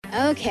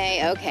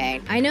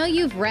Okay. I know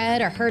you've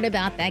read or heard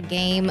about that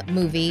game,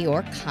 movie,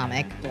 or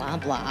comic, blah,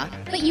 blah,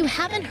 but you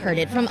haven't heard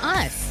it from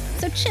us.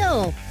 So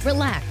chill,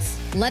 relax.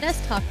 Let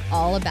us talk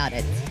all about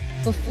it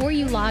before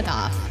you log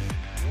off.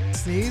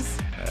 Sneeze?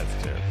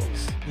 That's terrible.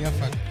 Yeah,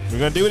 fuck. We're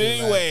going to do it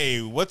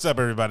anyway. What's up,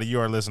 everybody? You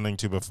are listening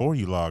to Before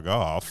You Log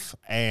Off,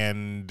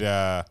 and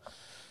my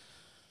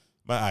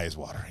eye is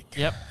watering.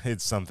 Yep.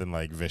 It's something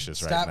like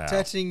vicious right now. Stop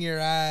touching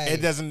your eye.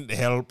 It doesn't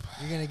help.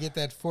 You're going to get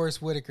that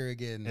Forrest Whitaker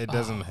again. It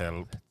doesn't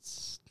help.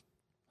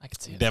 I can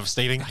see it.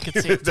 Devastating. I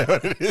can see it. Is that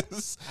what it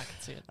is? I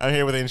can see it. I'm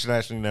here with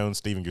internationally known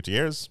Steven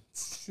Gutierrez.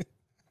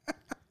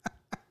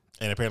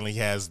 And apparently he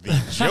has the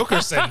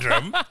Joker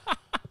syndrome.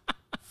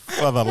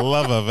 For the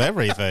love of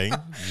everything.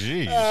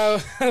 Jeez. Oh,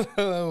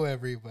 hello,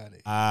 everybody.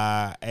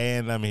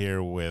 And I'm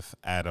here with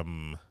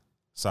Adam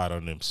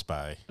Sodonym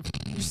Spy.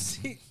 You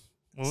see,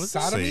 What was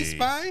Sodomy See.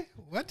 Spy?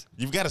 What?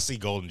 You've got to see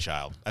Golden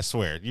Child. I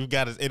swear. You've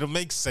got to. It'll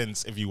make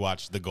sense if you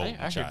watch the Golden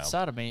I heard Child.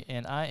 sodomy,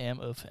 and I am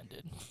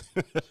offended.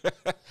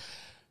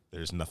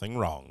 There's nothing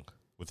wrong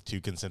with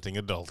two consenting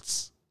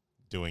adults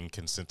doing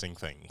consenting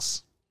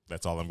things.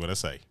 That's all I'm going to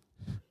say.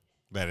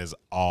 That is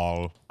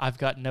all. I've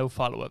got no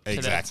follow-up to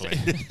Exactly.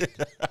 that.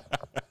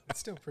 It's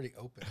still pretty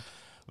open.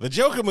 The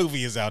Joker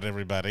movie is out,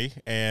 everybody.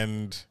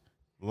 And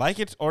like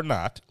it or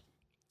not,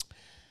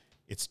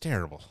 it's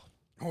terrible.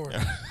 Or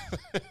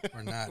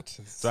not.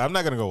 So I'm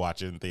not going to go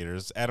watch it in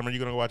theaters. Adam, are you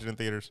going to go watch it in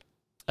theaters?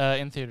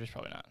 In theaters,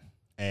 probably not.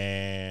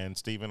 And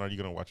Steven, are you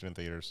going to watch it in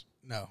theaters?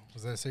 No.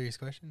 Was that a serious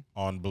question?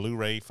 On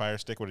Blu-ray Fire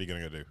Stick, what are you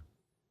going to go do?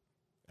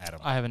 Adam.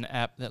 I have an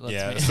app that lets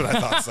Yeah, me. that's what I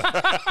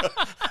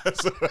thought.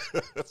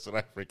 that's what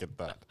I freaking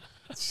thought.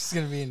 It's just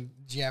going to be in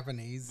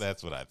Japanese.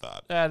 That's what I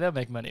thought. They'll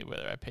make money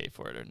whether I pay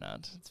for it or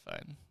not. It's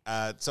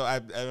fine. So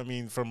I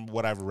mean, from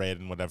what I've read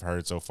and what I've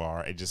heard so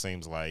far, it just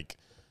seems like,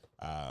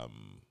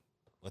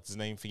 what's his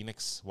name?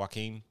 Phoenix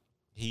Joaquin.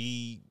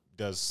 He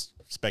does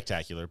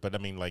spectacular, but I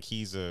mean, like,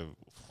 he's a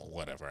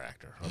whatever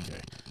actor.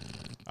 Okay.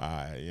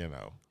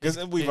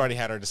 Because we've already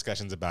had our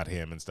discussions about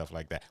him and stuff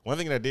like that. One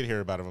thing that I did hear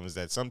about him is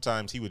that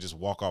sometimes he would just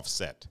walk off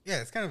set.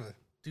 Yeah, it's kind of a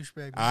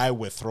douchebag. I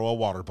would throw a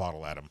water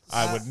bottle at him.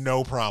 I would,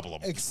 no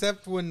problem.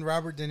 Except when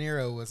Robert De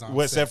Niro was on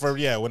Except set.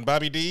 for, when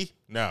Bobby D,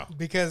 no.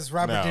 Because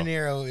Robert No. De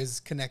Niro is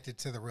connected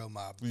to the real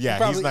mob. Yeah, he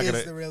probably he's not is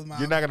gonna. the real mob.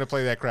 You're not gonna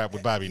play that crap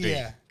with Bobby D.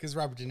 Yeah, because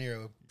Robert De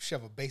Niro would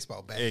shove a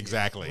baseball bat.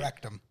 Exactly.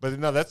 Wrecked him. But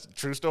no, that's a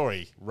true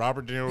story.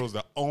 Robert De Niro was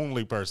the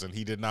only person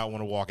he did not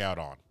want to walk out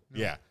on.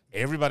 Yeah.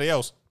 Everybody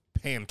else,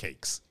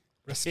 pancakes.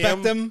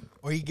 Respect him,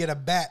 or you get a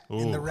bat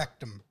in the Ooh.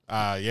 rectum.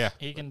 Yeah.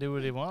 He can do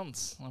what he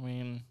wants. I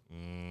mean,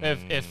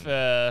 if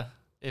De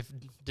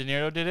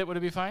Niro did it, would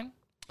it be fine?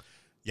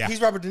 Yeah.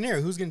 He's Robert De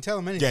Niro. Who's going to tell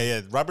him anything?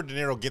 Yeah. Robert De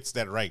Niro gets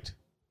that right.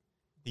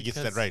 He gets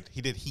that Because- right.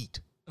 He did Heat.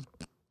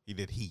 He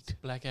did Heat.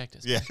 Black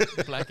actors. Yeah.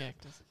 Black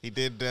actors. He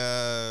did,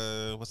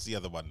 what's the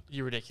other one?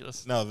 You're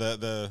ridiculous. No,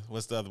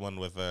 what's the other one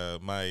with,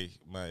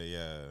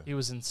 He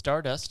was in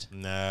Stardust.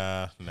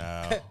 no.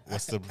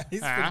 What's the,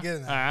 He's pretty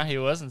good at that. He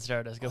was in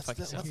Stardust. Go what's fuck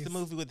the, yourself. what's the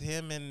movie with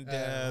him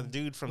and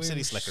dude from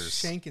William City Slickers?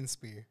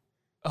 Shankenspeare.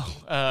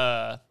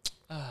 Oh,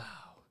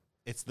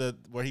 It's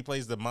where he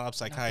plays the mob not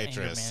the anger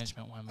psychiatrist.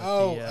 management one. But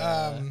Oh,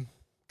 the,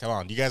 Come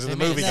on, you guys are They the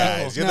made movie a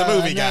guys. sequel. You're the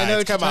movie I guys. know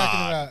what Come you're on.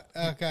 talking about.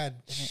 Oh, God.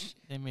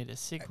 they made a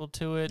sequel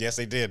to it. Yes,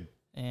 they did.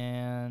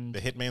 And The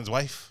Hitman's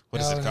Wife.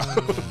 What is it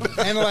called?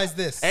 No. Analyze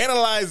this.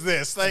 Analyze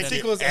this. Thank And you.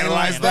 sequel's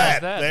Analyze Analyze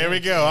that. That. There we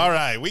go. All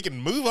right, we can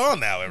move on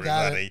now, Got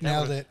everybody. it.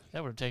 Nailed it.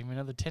 that would have taken me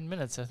another 10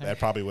 minutes, I think. That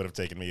probably would have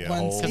taken me a When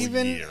whole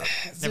Steven year.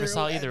 Never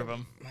saw either of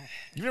them.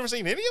 You've never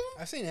seen any of them?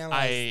 I've seen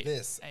Analyze I-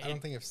 this. I it-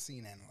 don't think I've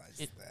seen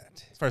Analyze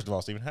that. First of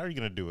all, Steven, how are you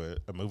going to do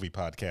a movie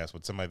podcast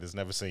with somebody that's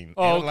never seen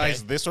Oh, Analyze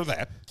okay. this or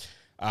that?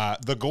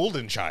 The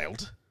Golden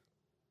Child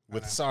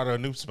with Sarah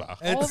Newspa.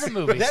 All the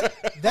movies.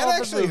 That All the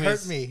actually hurt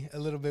movies. me a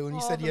little bit when you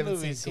All said the you haven't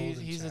movies seen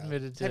Golden he's Child.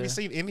 admitted to. Have you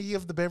seen any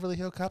of the Beverly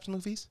Hills Cops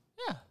movies?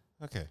 Yeah.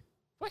 Okay.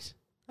 What?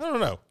 I don't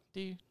know.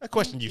 Do you? I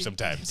question you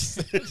sometimes.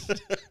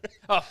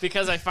 Oh,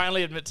 because I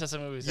finally admit to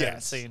some movies I haven't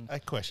Yes, seen. I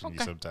question you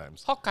Okay.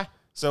 sometimes. Okay.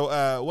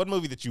 So, one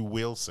movie that you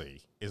will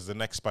see is the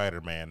next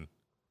Spider-Man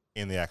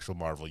in the actual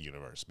Marvel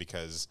universe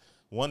because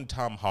one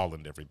Tom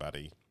Holland,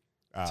 everybody,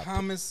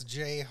 Thomas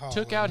J. Holland.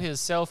 Took out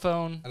his cell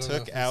phone, I don't know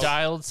took if out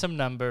dialed some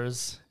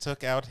numbers.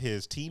 took out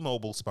his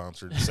T-Mobile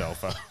sponsored cell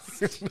phone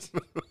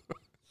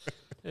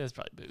It was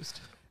probably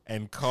Boost.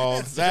 and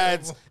called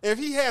That's that's if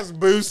he has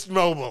Boost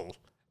Mobile.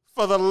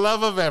 For the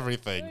love of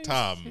everything,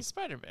 Tom, He's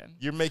Spider-Man.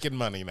 you're making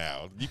money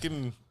now. You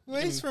can. Well,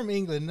 he's from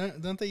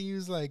England. Don't they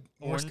use like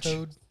Morse Orange.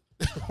 code?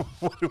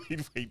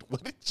 Wait,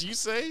 what did you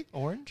say?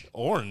 Orange?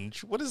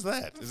 Orange? What is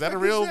that? Is that a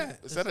fuck real? is that?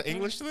 Is that an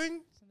English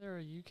thing? Isn't there a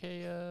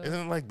UK? Isn't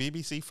it like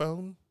BBC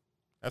phone?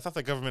 I thought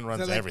the government Is runs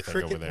that like everything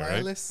Cricket over there,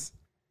 Wireless?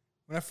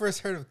 When I first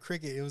heard of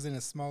Cricket, it was in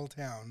a small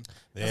town.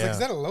 I was Yeah. like, is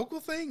that a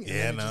local thing? And Yeah,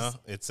 then it no, just-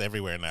 it's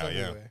everywhere now.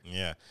 everywhere.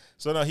 Yeah.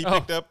 So no, he Oh.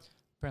 picked up.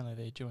 Apparently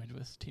they joined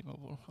with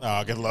T-Mobile.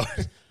 Oh, good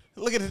lord.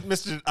 Look at it,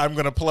 Mister. I'm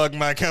gonna plug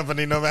my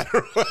company no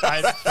matter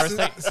what.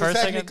 So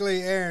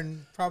technically,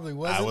 Aaron probably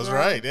wasn't. I was wrong.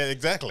 right. Yeah,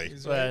 exactly.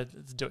 He's But right.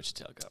 it's do what you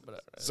tell, God. But all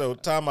right. So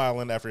Tom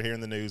Holland, after hearing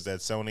the news that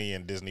Sony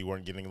and Disney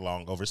weren't getting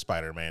along over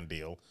Spider-Man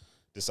deal,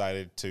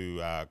 decided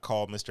to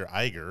call Mr.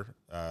 Iger,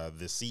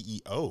 the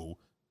CEO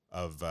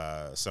of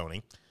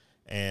Sony,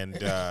 and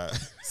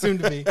Soon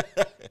to be.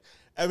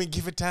 I mean,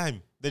 give it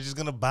time. They're just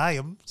gonna buy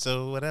him,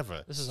 so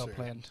whatever. This is all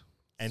planned.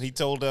 And he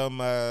told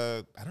him,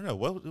 I don't know,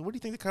 what do you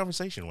think the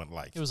conversation went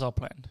like? It was all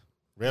planned.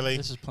 Really?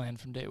 This is planned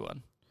from day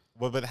one.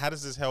 Well, but how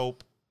does this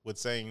help with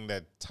saying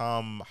that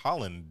Tom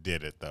Holland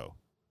did it though?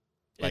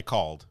 Like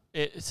called.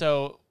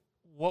 So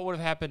what would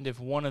have happened if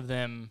one of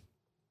them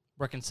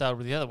reconciled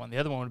with the other one? The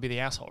other one would be the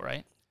asshole,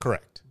 right?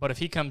 Correct. But if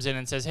he comes in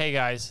and says, hey,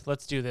 guys,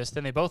 let's do this,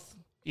 then they both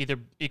either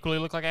equally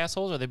look like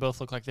assholes or they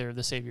both look like they're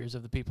the saviors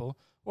of the people.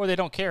 Or they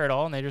don't care at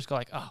all and they just go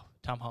like, oh,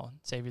 Tom Holland,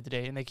 savior of the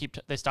day. And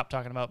they stop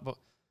talking about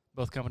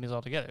both companies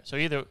altogether. So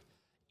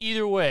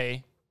either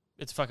way,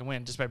 it's a fucking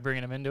win just by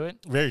bringing them into it.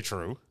 Very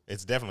true.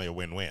 It's definitely a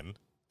win-win.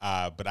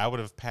 But I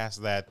would have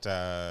passed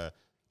that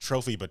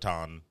trophy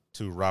baton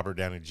to Robert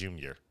Downey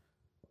Jr.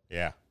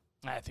 Yeah.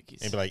 I think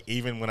he's... And be like,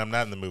 even when I'm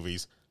not in the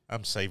movies,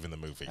 I'm saving the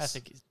movies. I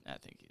think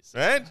he's...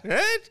 Right?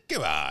 Right?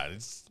 Come on.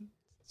 It's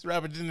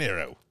Robert De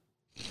Niro.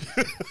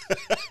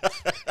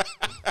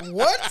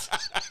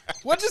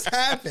 What just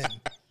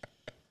happened?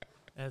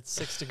 That's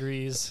 6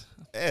 degrees.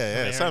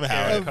 Yeah,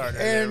 somehow. Aaron Of Carter.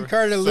 Aaron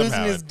Carter losing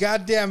Somehow his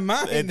goddamn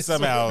mind. It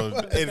somehow, I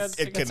it got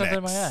connects. something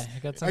in my eye.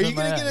 Are you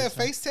going to get a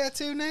face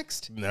tattoo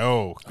next?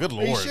 No. Good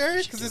Lord. Are you sure?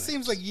 Because it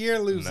seems like you're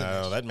losing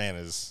No, it. that man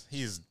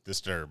he's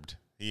disturbed.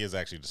 He is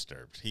actually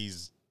disturbed.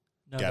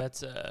 No, Yeah.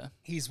 that's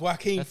He's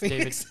Joaquin That's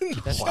David.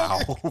 Phoenix. That's, Wow.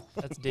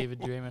 that's David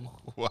Draymond.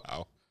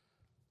 Wow.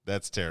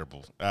 That's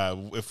terrible.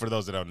 For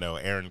those that don't know,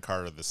 Aaron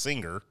Carter, the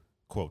singer,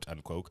 quote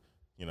unquote,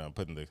 I'm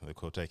putting the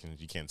quotations.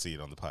 You can't see it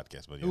on the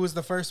podcast, but Who was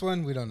the first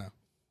one? We don't know.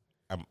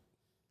 I'm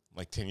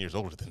like 10 years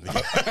older than you.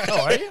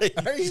 Oh, are you?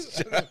 Are you?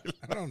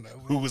 I don't know.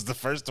 Who was the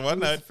first one?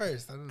 Who was the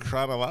first? I don't know.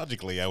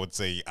 Chronologically, I would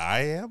say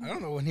I am. I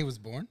don't know when he was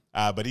born.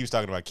 But he was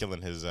talking about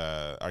killing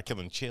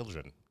killing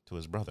children to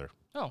his brother,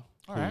 Oh,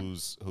 all right.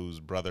 whose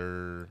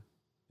brother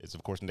is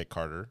of course Nick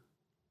Carter,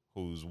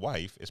 whose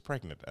wife is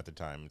pregnant at the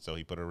time, so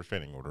he put a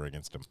restraining order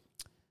against him.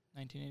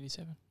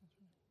 1987.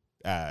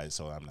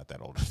 So I'm not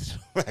that old,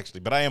 actually,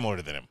 but I am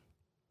older than him.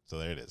 So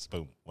there it is.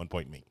 Boom. 1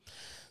 point me.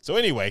 So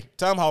anyway,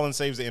 Tom Holland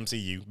saves the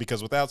MCU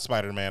because without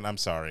Spider-Man, I'm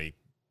sorry,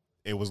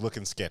 it was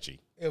looking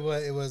sketchy. It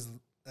was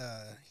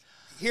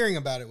hearing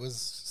about it was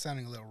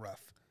sounding a little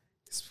rough.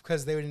 It's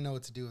because they didn't know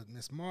what to do with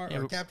Miss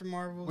Marvel or Captain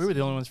Marvel. We were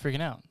the only ones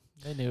freaking out.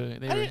 They knew.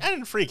 I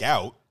didn't freak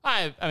out.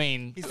 I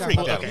mean, He's Freaked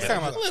talking out about, he's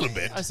talking a about little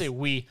bit. I say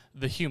we,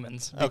 the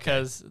humans,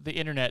 because the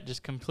internet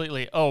just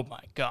completely, oh my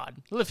God,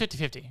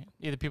 50-50.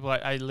 Either people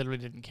I literally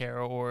didn't care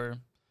or,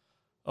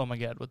 oh my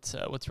God,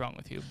 what's wrong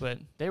with you? But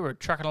they were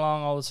trucking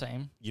along all the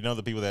same. You know,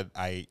 the people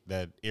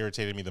that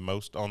irritated me the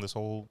most on this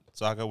whole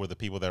saga were the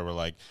people that were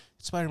like,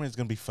 Spider-Man's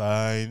going to be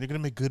fine. They're going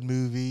to make good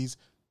movies.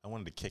 I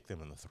wanted to kick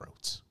them in the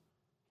throats.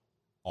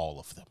 All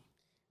of them.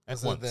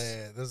 Those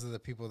are the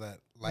people that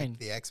like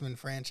the X-Men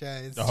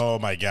franchise. Oh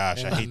my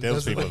gosh, I hate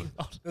those people.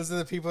 Those are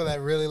the people that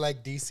really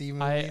like DC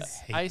movies.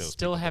 I those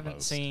still people the haven't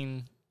most.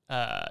 seen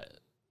the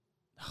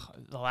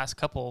last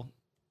couple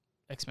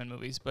X-Men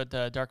movies, but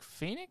Dark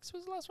Phoenix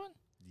was the last one.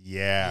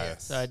 Yeah.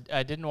 Yes. So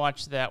I didn't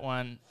watch that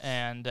one,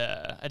 and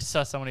I just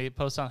saw somebody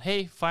post on,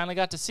 hey, finally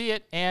got to see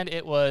it, and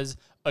it was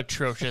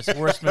atrocious.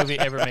 Worst movie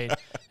ever made.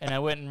 And I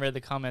went and read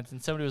the comments,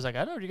 and somebody was like, I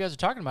don't know what you guys are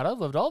talking about. I've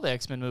loved all the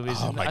X-Men movies.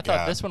 Oh and my I God.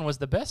 thought this one was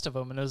the best of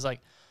them. And it was like,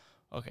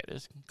 okay,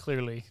 there's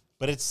clearly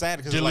But it's sad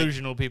because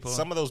delusional people.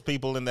 some of those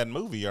people in that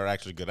movie are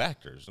actually good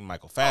actors.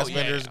 Michael Oh, yeah,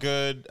 Fassbender's yeah.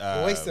 good.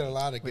 They wasted a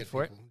lot of good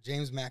for it. people.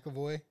 James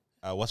McAvoy.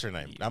 What's her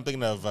name? I'm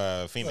thinking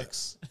of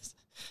Phoenix.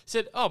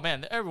 Said, oh,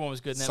 man, everyone was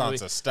good in that Sansa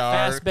movie.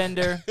 Stark.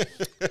 Fassbender.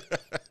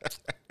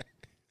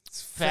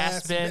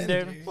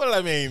 Fassbender. Well,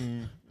 I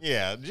mean,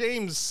 yeah,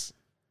 James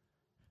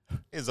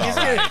is all He's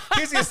right.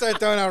 gonna start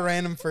throwing out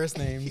random first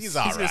names. He's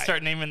all He's going right. to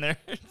start naming their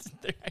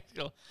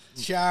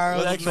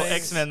Charles, actual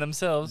X-Men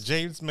themselves.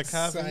 James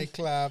McAvoy.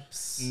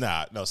 Cyclops.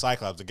 No,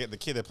 Cyclops. The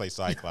kid that plays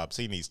Cyclops,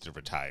 he needs to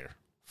retire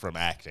from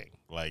acting.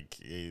 Like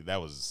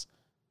that was,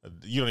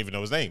 you don't even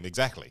know his name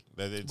exactly.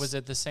 Was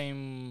it the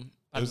same?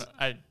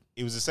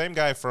 It was the same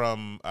guy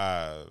from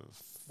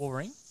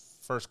Wolverine?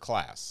 First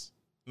Class.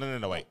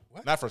 No, wait,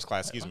 What? not First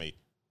Class. Excuse me.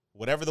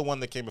 Whatever the one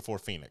that came before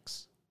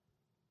Phoenix.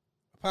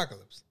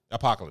 Apocalypse.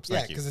 Apocalypse. Yeah,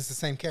 Thank you. because it's the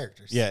same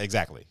characters. Yeah,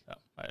 exactly.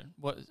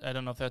 Oh, I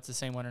don't know if that's the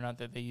same one or not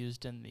that they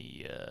used in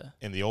the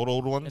In the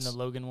old ones. in the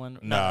Logan one.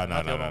 No, not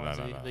the no, old no, ones,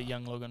 no, the, no. the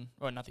young Logan,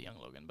 or not the young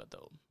Logan, but the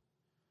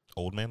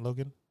Old Man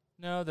Logan.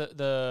 no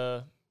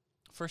the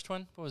first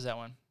one. What was that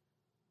one?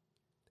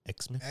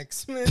 X-Men.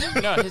 X-Men.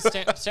 No, his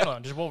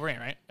standalone, just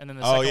Wolverine, right? And then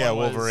the Oh second yeah, one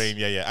was Wolverine.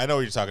 Yeah. I know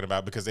what you're talking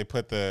about because they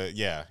put there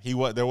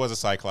was a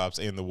Cyclops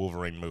in the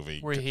Wolverine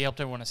movie. where he helped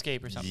everyone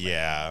escape or something.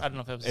 Yeah, I don't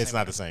know if it was. The it's same not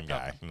one. the same Oh.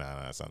 guy.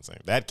 No, it's not the same.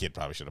 That kid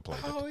probably should have played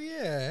it. Oh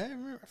yeah,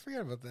 I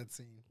forgot about that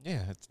scene.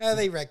 Yeah, it's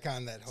They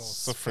retconned that whole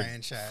it's a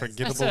franchise.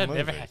 forgettable That movie.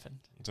 never happened.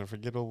 It's a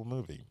forgettable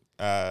movie.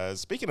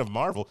 Speaking of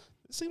Marvel,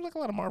 it seemed like a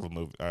lot of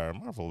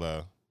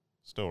Marvel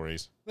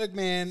stories. Look,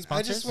 man,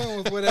 I just Sponsors?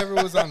 went with whatever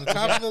was on the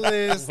top of the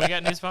list. We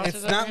got new sponsors.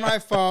 It's over not here? my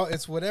fault.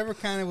 It's whatever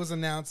kind of was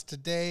announced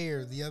today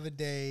or the other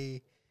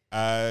day.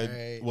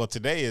 Right. Well,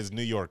 today is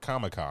New York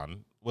Comic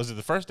Con. Was it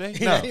the first day?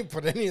 I No, didn't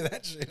put any of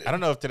that shit in. I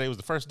don't know if today was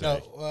the first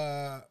day.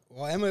 No,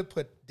 well, Emma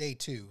put day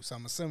 2, so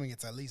I'm assuming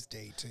it's at least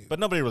day 2. But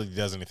nobody really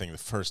does anything the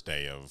first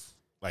day of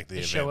like the They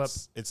events. show up.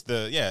 It's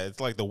it's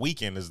like the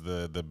weekend is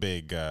the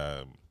big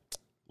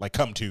like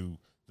come to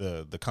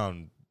the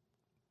con.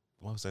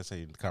 What was I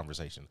saying? The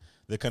conversation,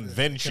 the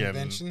convention.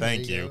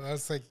 Thank There you. go. I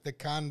was like the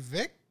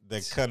convict.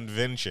 The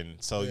convention.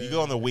 So you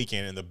go on the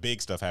weekend, and the big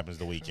stuff happens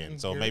the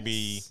weekend. So maybe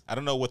Yes. I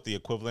don't know what the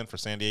equivalent for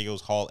San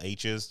Diego's Hall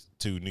H is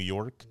to New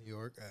York, New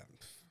York.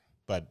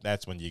 but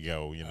that's when you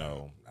go. You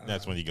know, I don't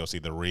that's when you go see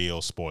the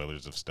real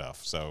spoilers of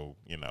stuff. So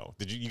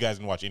did you guys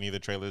watch any of the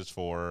trailers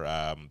for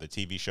the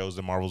TV shows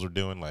the Marvels are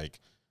doing? Like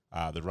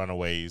the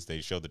Runaways,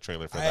 they showed the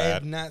trailer for I that.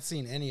 have not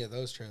seen any of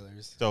those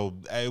trailers. So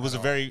it was a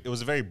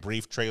very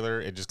brief trailer.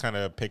 It just kind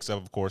of picks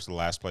up, of course, the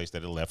last place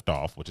that it left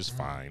off, which is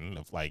fine.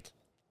 If like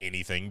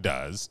anything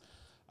does.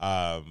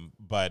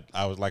 But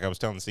I was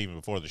telling Steven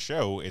before the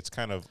show, it's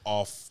kind of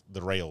off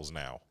the rails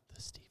now.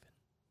 The Steven.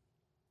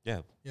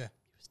 Yeah. He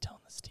was telling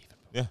the Steven.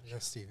 Yeah.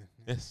 Just Steven.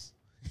 Yes.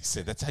 He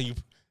said that's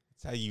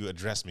how you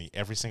address me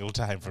every single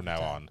time from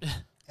now on.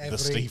 Every The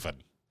Steven.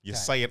 You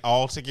time. say it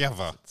all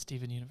together.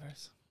 Steven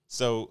Universe.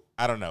 So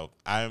I don't know.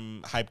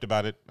 I'm hyped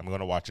about it. I'm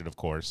gonna watch it, of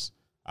course.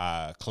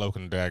 Cloak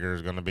and Dagger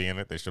is gonna be in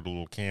it. They showed a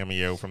little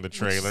cameo from the Which is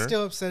trailer.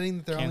 still upsetting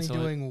that they're Cancel it.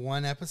 only doing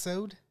one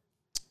episode.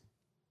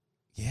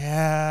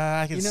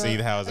 Yeah, I can You know, see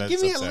how that's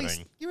give me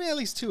upsetting. give me at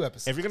least 2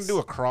 episodes. If you're gonna do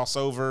a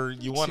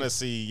crossover, you want to Two.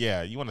 see,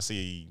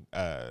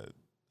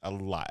 a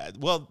lot.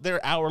 Well,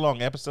 they're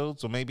hour-long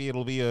episodes, so maybe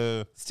it'll be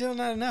a. Still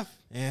not enough.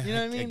 Yeah, You know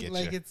what I I mean? get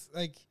Like you. it's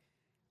like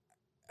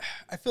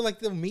I feel like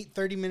they'll meet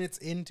 30 minutes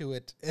into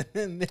it, and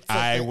then it's like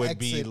I they would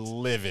be exit.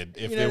 livid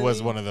if You know it what I was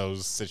mean? one of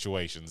those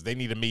situations. They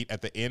need to meet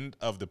at the end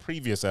of the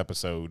previous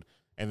episode,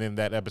 and then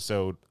that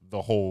episode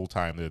the whole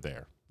time they're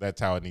there. That's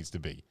how it needs to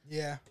be.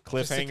 Yeah, Cliffhanger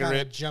just to kinda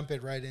it. jump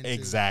it right into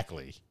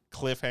Exactly.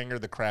 Cliffhanger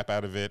the crap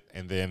out of it,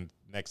 and then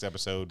next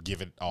episode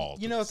give it all.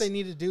 You know what they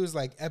need to do is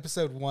like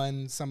episode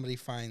 1, somebody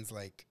finds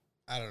like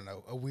I don't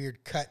know a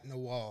weird cut in the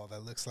wall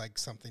that looks like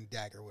something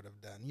Dagger would have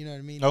done. You know what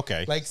I mean?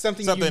 Okay. like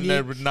something Something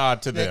unique that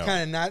nod to that them.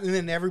 kind of not, and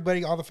then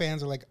everybody, all the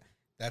fans are like,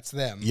 "That's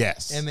them."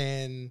 Yes. and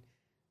then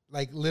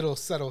like little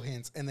subtle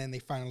hints, and then they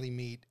finally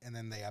meet, and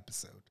then the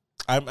episode.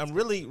 I'm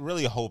really,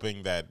 really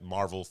hoping that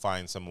Marvel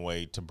finds some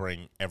way to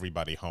bring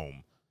everybody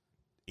home,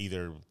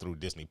 either through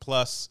Disney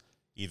Plus,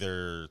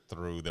 either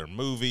through their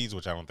movies,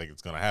 which I don't think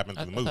it's going to happen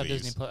I through the thought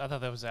movies. Disney Plus. I thought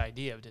that was the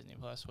idea of Disney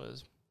Plus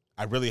was.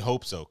 I really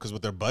hope so, because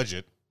with their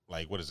budget,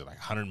 like what is it, like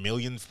 100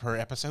 million per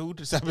episode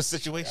type of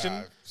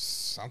situation?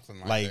 Something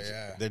like, Like that.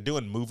 Yeah. they're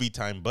doing movie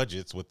time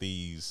budgets with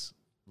these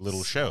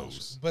little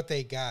shows. But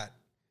they got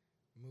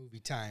movie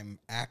time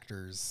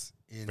actors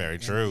in Very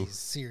in true.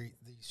 these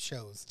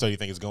shows. So you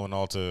think it's going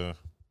all to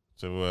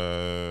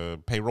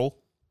payroll?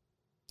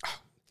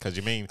 Because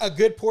you mean A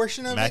good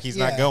portion of Mackey's it.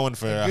 not yeah. going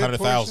for A good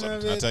portion 100,000.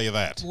 of I'll it tell you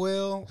that.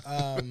 Well,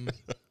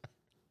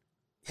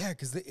 yeah,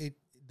 because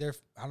they're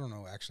I don't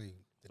know actually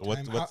the What-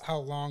 time, what's- how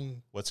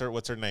long What's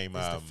her name?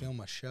 is to film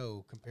a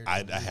show compared to I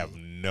a movie? have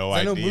no 'Cause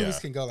I know idea. movies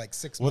can go like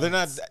 6 Well, they're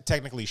months. not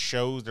technically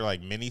shows. They're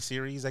like mini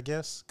series, I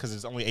guess, because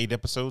it's only 8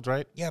 episodes,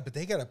 right? Yeah, but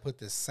they got to put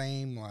the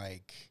same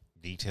like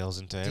Details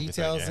into everything.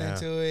 details yeah.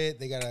 into it.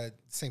 They got a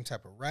same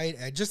type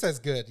of just as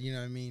good. You know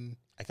what I mean?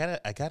 I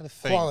gotta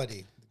think.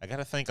 Quality. I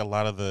gotta think. A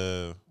lot of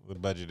the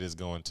budget is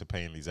going to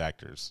paying these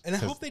actors. And I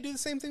 'Cause- hope they do the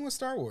same thing with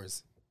Star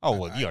Wars. Oh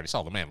well, you already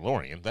saw the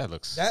Mandalorian. That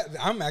looks. That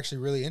I'm actually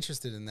really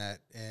interested in that,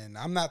 and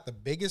I'm not the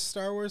biggest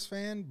Star Wars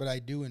fan, but I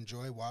do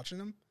enjoy watching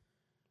them.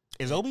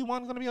 Is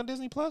Obi-Wan going to be on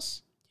Disney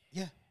Plus?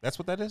 Yeah, That's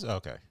what that is.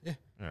 Okay. Yeah.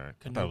 All right.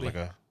 I thought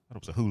it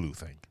was a Hulu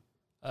thing.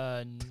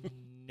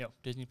 No,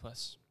 Disney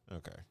Plus.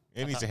 Okay.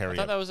 It needs to I hurry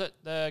thought up. that was it.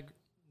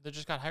 They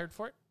just got hired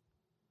for it.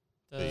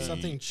 The-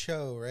 something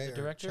Cho, right? the Or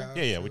director? Chow,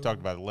 Yeah, we Cho? talked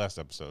about it last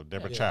episode.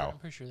 Deborah Yeah, Chow. I'm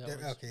pretty sure that Yeah,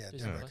 was. okay, yeah, Disney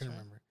Deborah, I Plus, couldn't right?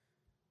 remember.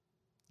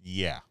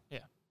 Yeah.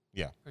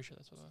 Pretty sure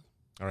that's what it was.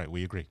 All right.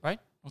 We agree. Right?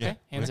 Okay. Yeah.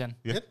 Hands Okay. in.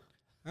 Yeah. Yep.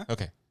 Huh?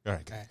 Okay. All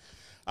right. Good.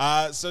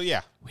 Okay. So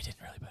yeah, We didn't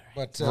really better.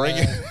 But bring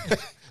it.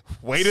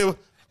 Way to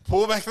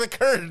pull back the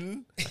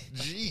curtain.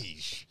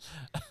 Jeez.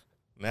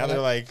 Now they're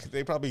like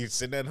they probably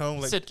sitting at home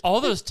like. All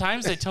those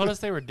times they told us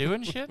they were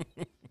doing shit.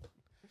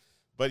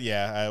 But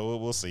yeah,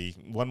 we'll see.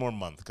 One more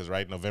month because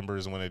right, November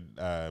is when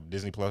it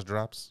Disney Plus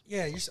drops.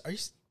 yeah,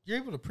 you're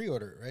able to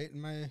pre-order it, right?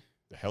 Am I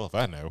The hell if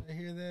I know. did I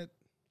hear that?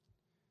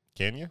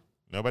 Can you?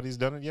 Nobody's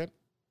done it yet.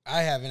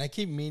 I haven't. I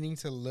keep meaning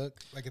to look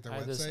like at their I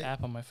have this website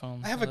app on my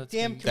phone. I have Oh, a that's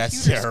damn neat. That's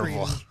computer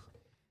terrible. screen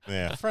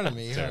Yeah. in front of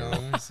me. Hold on,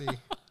 let me see.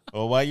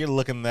 Well, while you're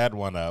looking that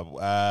one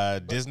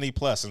up, Disney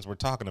Plus, since we're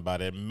talking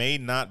about it, may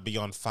not be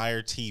on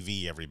Fire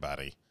TV,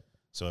 everybody.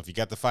 So if you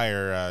got the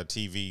Fire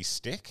TV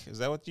stick, is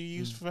that what you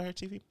use for Fire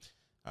TV?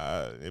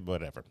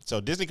 Whatever. So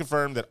Disney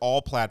confirmed that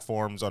all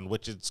platforms on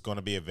which it's going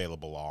to be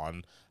available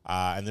on,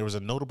 and there was a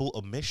notable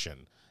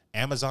omission.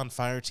 Amazon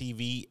Fire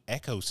TV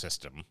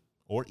ecosystem,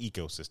 or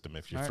ecosystem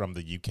if you're from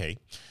the UK.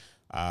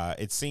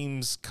 It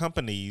seems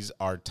companies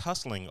are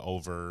tussling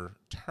over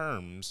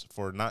terms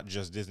for not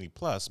just Disney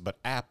Plus,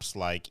 but apps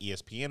like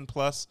ESPN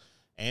Plus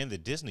and the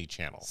Disney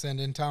Channel. Send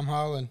in Tom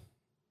Holland.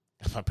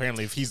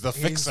 Apparently, if he's the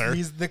fixer.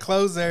 He's the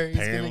closer.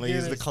 Apparently,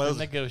 he's the closer.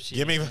 Negotiate.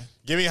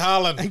 Give me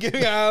Holland. Give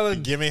me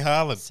Holland. Give me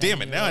Holland.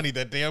 Damn it, now I need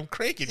that damn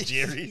Cricket,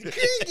 Jerry.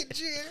 Cricket,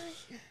 Jerry.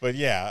 But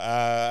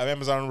yeah,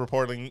 Amazon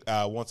reporting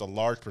wants a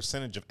large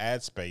percentage of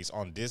ad space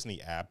on Disney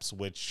apps,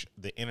 which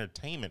the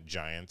entertainment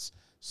giants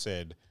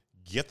said,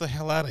 get the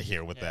hell out of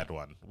here with that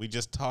one. We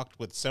just talked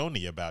with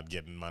Sony about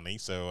getting money,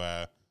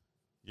 so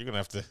you're going to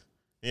have to...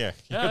 Yeah,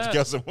 you have to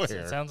go somewhere.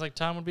 It sounds like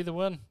Tom would be the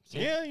one.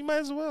 Yeah, you might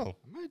as well.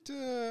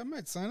 I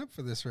might sign up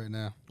for this right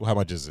now. Well, how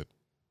much is it?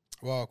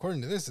 Well,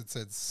 according to this, it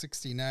said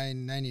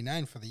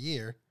 $69.99 for the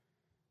year.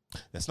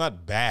 That's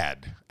not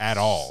bad at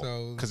all.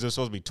 So, because it was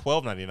supposed to be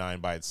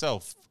 $12.99 by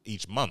itself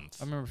each month.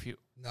 I remember if you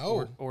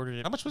no, ordered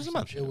it. How much was the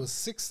month? it was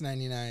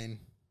 $6.99.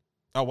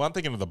 Oh, well, I'm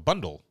thinking of the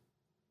bundle.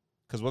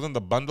 Because wasn't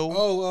the bundle?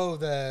 Oh,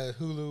 the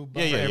Hulu.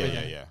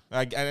 Yeah.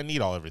 I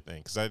need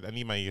everything because I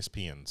need my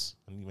ESPNs.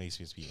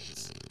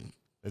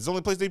 It's the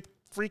only place they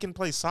freaking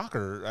play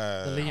soccer.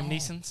 The Liam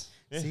Neesons.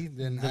 Yeah. See,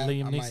 then The I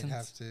Liam might Neesons.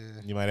 have to.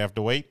 You might have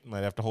to wait.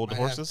 Might have to hold the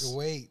horses. Have to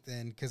wait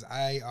then, because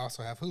I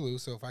also have Hulu.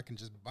 So if I can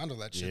just bundle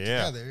that shit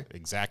Yeah, together,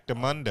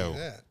 exactamundo. do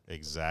that.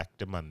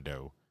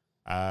 Exactamundo.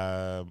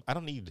 I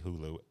don't need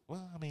Hulu.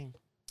 Well, I mean,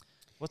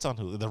 what's on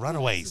Hulu? The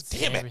Runaways.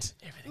 Damn it!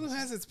 Hulu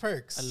has its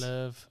perks.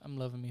 I'm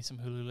loving me some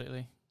Hulu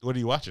lately. What are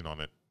you watching on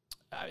it?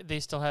 They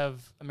still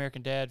have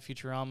American Dad,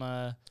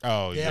 Futurama,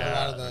 Oh They have a yeah.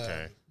 lot of the-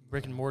 Okay.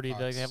 Rick and Morty.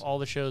 They have all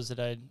the shows that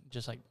I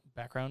just like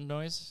background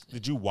noise.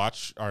 Did you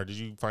watch or did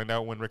you find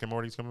out when Rick and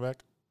Morty's coming back?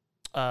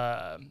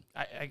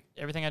 I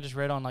everything I just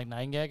read on like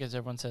 9gag is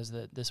everyone says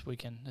that this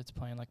weekend it's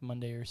playing like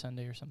Monday or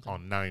Sunday or something.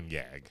 On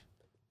 9gag.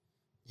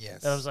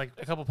 Yes. That was like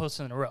a couple posts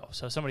in a row.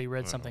 So somebody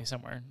read something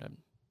somewhere.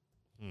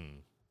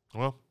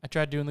 Well, I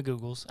tried doing the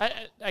Googles.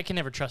 I can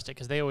never trust it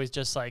because they always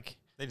just like,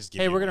 they just give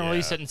hey, you- we're gonna yeah.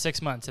 release it in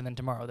 6 months, and then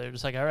tomorrow they're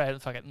just like, all right,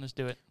 fuck it, let's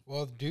do it.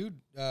 Well, dude,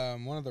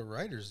 one of the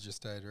writers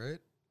just died, right?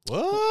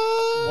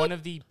 What? One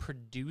of the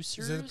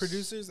producers. Is it the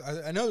producers?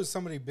 I know it was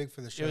somebody big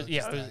for the show. It was, yeah,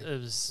 just died.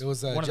 it was It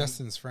was one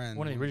Justin's friend.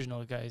 one of the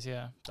original guys.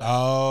 Yeah.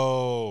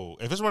 Oh,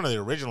 if it's one of the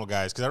original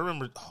guys, because I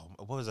remember,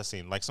 what was I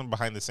seeing? Like some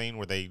behind the scene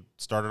where they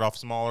started off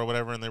small or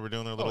whatever, and they were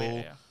doing their little.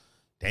 yeah.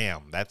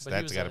 Damn, that's But he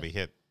got was to be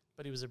hit.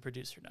 But he was a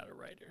producer, not a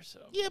writer. So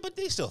Yeah, but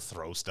they still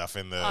throw stuff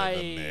in the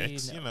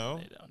mix, know you know.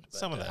 they don't, but,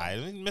 Some of the I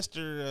mean,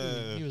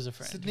 Mr. he was a It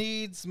friend.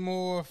 needs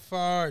more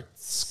farts.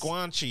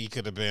 Squanchy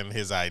could have been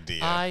his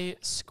idea. I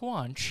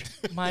squanch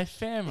my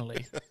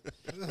family.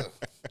 Ugh.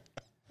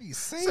 You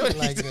say it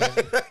like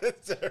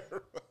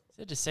that.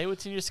 So just say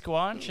what's in your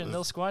squanch, and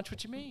they'll squanch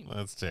what you mean.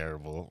 That's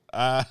terrible.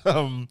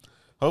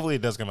 Hopefully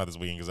it does come out this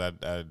weekend because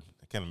I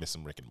kind of miss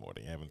some Rick and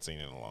Morty. I haven't seen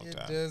it in a long It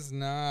time. does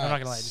not. I'm not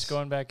gonna lie. Just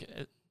going back.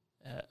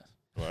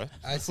 What?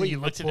 I see you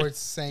looked at it- reports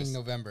saying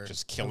November.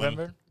 Just killing,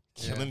 November.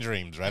 killing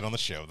dreams right on the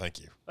show. Thank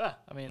you. I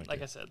mean,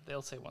 like I said,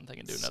 they'll say one thing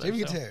and do another.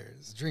 Jimmy So.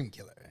 Terrors, Dream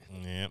Killer.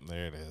 Yep,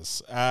 there it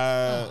is.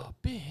 Oh,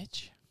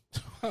 bitch.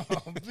 Oh,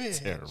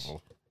 bitch.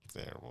 Terrible.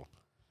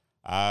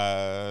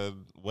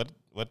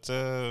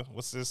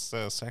 What's this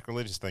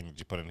sacrilegious thing that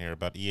you put in here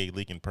about EA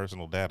leaking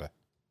personal data?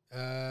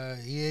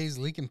 EA's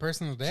leaking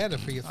personal data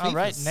for your All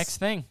right, FIFAs. next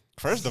thing.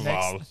 First of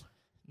Next. all,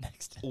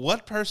 Next.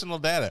 what personal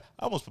data?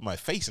 I almost put my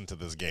face into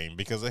this game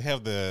because they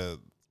have the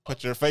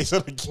put your face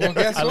on the Well,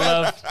 camera. guess I what?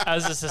 love,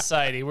 as a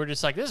society, we're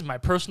just like, this is my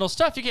personal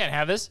stuff. You can't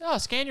have this. Oh,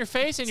 scan your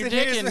face and your So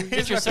dick here's and the- get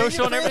here's your my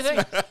social and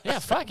fingerprints. everything. Yeah,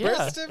 fuck Birth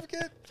yeah.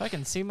 certificate? If I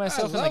can see I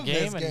myself in love the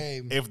game. this And,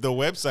 game. If the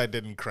website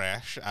didn't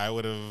crash, I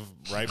would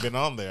have been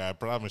on there. I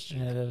promise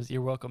you. yeah,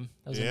 you're welcome.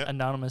 That was Yeah. an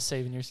anonymous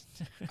saving your.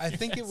 I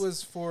think it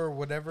was for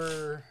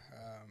whatever.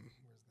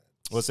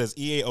 Well, it says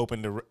EA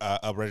opened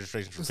a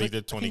registration it for was like- FIFA I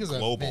think 20 it was an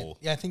Global. event.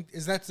 Yeah, I think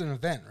that's an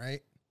event, right?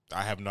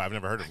 I've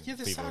never heard of You're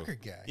the FIFA. soccer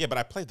guy. Yeah, but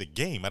I played the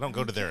game. I don't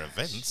go to their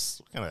events.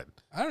 What kind of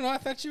I don't know. I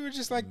thought you were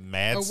just like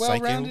Mad a psycho?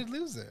 well-rounded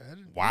loser. I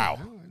didn't Wow.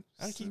 know.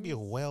 How can you be a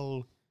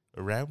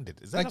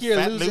well-rounded? Is that Like a you're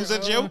a fat loser loser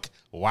all- joke?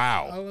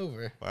 Wow. All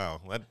over.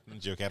 Wow, that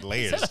joke had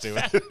layers to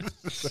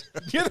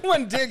it. You're the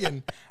one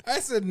digging. I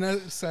said no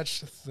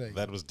such thing.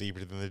 That was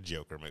deeper than the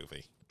Joker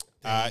movie.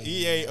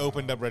 EA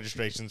opened up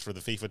registrations for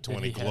the FIFA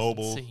 20 he hasn't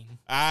Global. seen.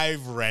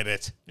 I've read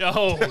it,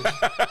 No.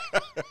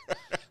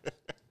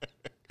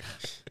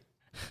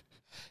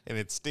 and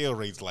it still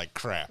reads like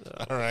crap.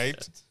 All right?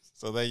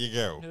 So there you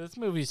go. This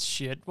movie's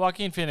shit.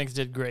 Joaquin Phoenix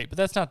did great, but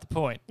that's not the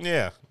point.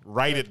 Yeah,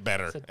 write it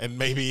better, and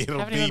maybe it'll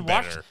Haven't be even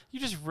better. watched. You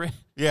just read.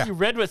 Yeah. You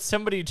read what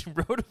somebody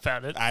wrote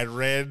about it. I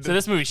read So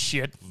this movie's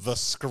shit. the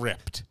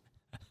script,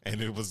 and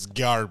it was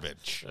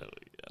garbage. Oh,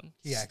 yeah.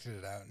 He acted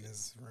it out in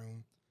his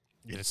room.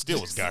 And it still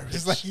was garbage.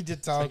 Just like he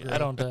did Tall Like, Girl.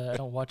 I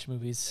don't watch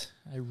movies.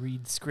 I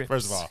read scripts.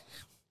 First of all,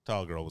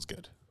 Tall Girl was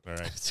good. All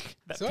right.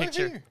 That So I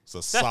picture. hear. It's a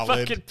That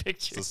solid. fucking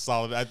picture. It's a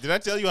solid. Did I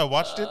tell you I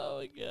watched it? Oh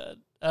my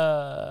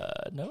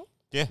god. No.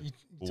 Yeah.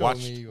 You told me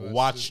Watched you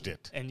watched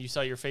it. And you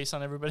saw your face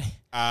on everybody.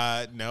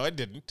 No, I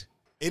didn't.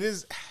 It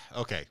is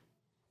okay.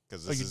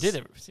 Because Oh, you did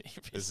it.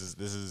 This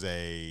is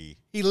a.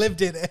 He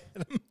lived it.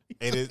 Adam.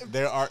 It is.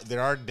 There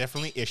are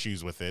definitely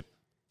issues with it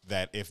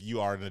that if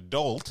you are an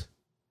adult,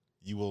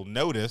 you will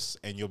notice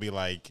and you'll be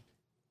like,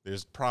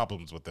 "There's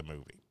problems with the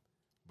movie."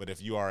 But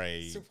if you are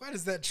a, So why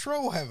does that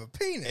troll have a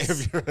penis?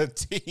 if you're a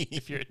teen,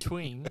 If you're a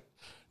tween,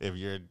 if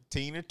you're a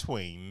teen or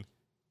tween,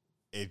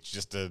 it's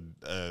just a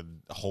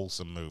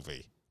wholesome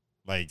movie.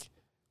 Like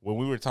when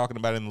we were talking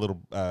about it in the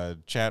little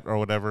chat or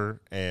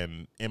whatever,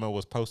 and Emma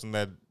was posting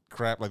that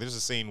crap. Like there's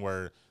a scene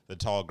where the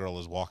tall girl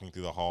is walking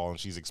through the hall and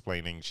she's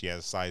explaining she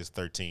has size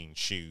 13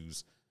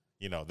 shoes.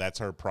 You know, that's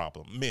her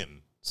problem.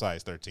 Men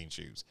size 13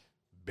 shoes,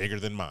 bigger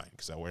than mine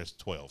because I wear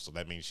 12. So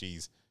that means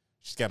she's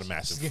got a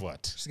massive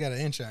foot. She's got an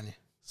inch on you.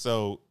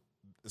 So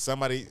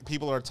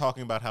people are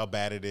talking about how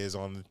bad it is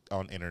on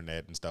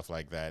internet and stuff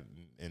like that.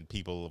 And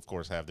people, of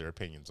course, have their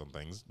opinions on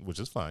things, which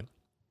is fine.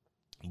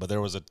 But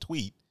there was a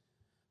tweet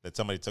that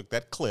somebody took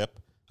that clip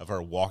of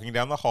her walking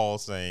down the hall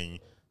saying,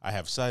 I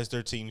have size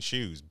 13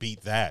 shoes,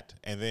 beat that.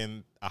 And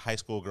then a high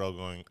school girl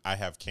going, I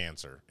have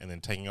cancer. And then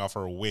taking off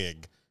her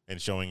wig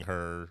and showing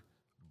her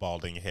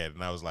balding head.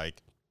 And I was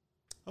like,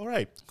 all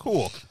right,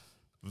 cool.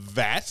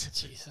 That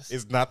Jesus.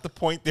 is not the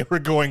point they were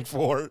going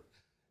for.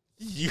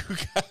 You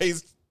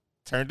guys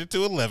turned it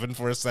to 11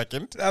 for a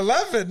second.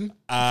 11?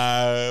 But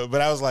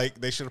I was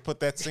like, they should have put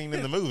that scene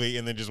in the movie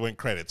and then just went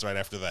credits right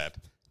after that.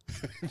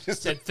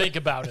 Just said, think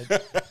about it.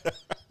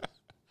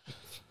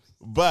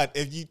 But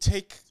if you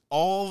take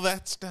all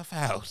that stuff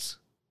out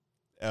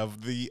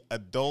of the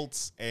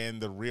adults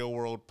and the real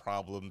world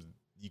problems,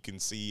 you can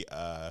see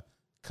a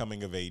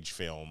coming of age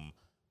film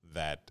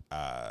that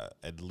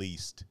at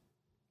least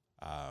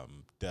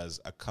does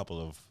a couple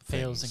of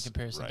Fails in things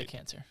comparison to right.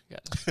 cancer.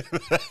 Got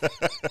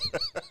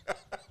it.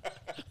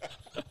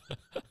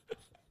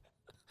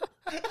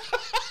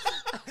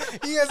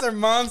 You guys are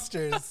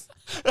monsters.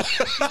 You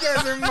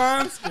guys are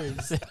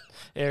monsters.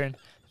 Aaron,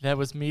 that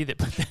was me that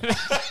put that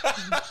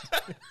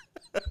in.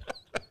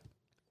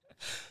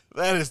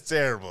 That is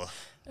terrible.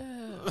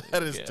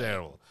 That is God.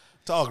 terrible.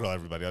 Tall Girl,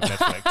 everybody, on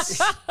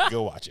Netflix.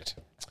 Go watch it.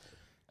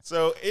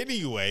 So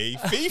anyway,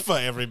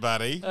 FIFA,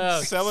 everybody,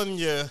 Oh. selling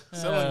your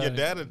Oh,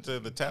 data to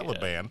the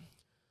Taliban.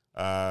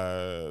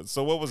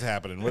 So what was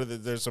happening?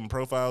 There's some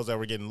profiles that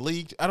were getting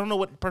leaked. I don't know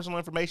what personal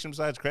information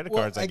besides credit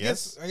cards. I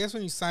guess. I guess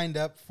when you signed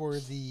up for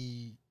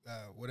the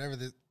whatever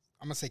the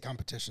I'm gonna say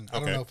competition. I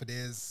don't Okay. know if it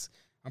is.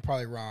 I'm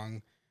probably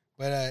wrong,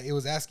 but it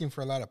was asking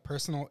for a lot of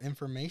personal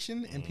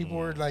information, and people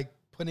were like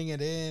putting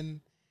it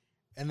in,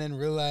 and then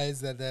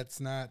realized that that's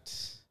not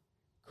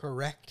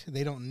correct.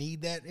 They don't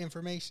need that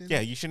information.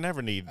 Yeah, you should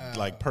never need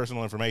like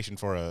personal information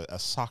for a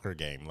soccer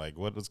game. Like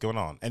what's going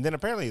on? And then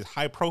apparently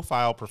high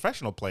profile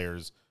professional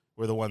players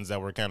were the ones that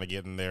were kind of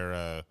getting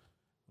their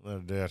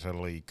data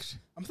leaked.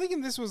 I'm thinking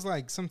this was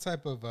like some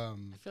type of I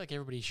feel like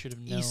everybody should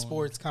have known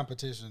esports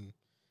competition.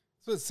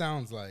 That's what it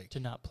sounds like. to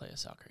not play a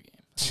soccer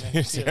game.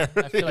 It's I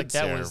feel like it's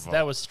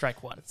that was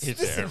strike one.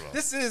 It's terrible.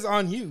 This is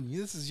on you.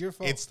 This is your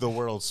fault. It's the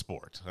world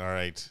sport, all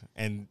right?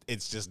 And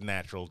it's just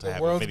natural to the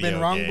have world's a video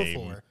been wrong game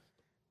before.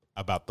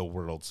 about the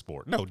world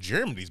sport. No,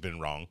 Germany's been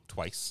wrong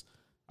twice,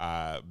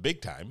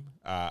 big time.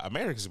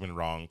 America's been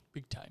wrong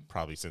Big time.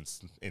 probably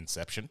since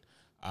inception.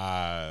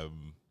 That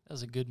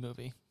was a good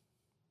movie.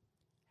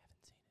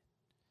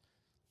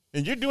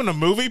 And you're doing a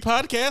movie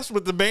podcast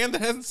with the band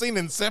that hasn't seen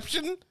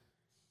Inception?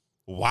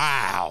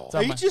 Wow. It's Are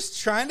on you my,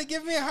 just trying to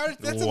give me a heart?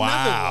 That's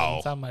Wow.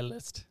 it's on my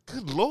list.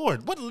 Good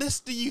Lord. What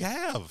list do you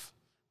have?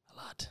 A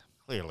lot.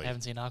 Clearly. I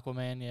haven't seen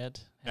Aquaman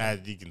yet.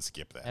 You can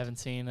skip that. Haven't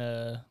seen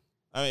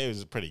I mean, it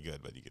was pretty good,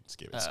 but you can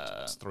skip it.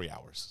 It's 3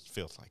 hours. It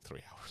feels like 3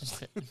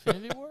 hours.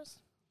 Infinity Wars.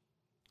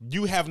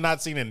 You have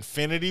not seen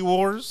Infinity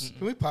Wars?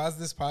 Can we pause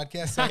this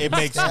podcast? So I It can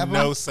makes stab him?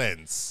 no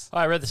sense. Oh,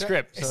 I read the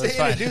script, so It's it's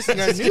fine.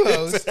 introducing our new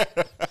host.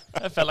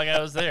 I felt like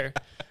I was there.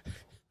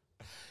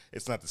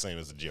 It's not the same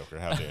as the Joker.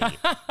 How dare you?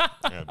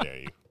 How dare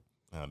you?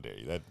 How dare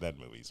you? That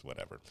movie's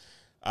whatever.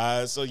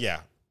 So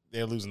yeah,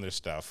 they're losing their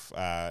stuff.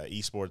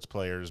 Esports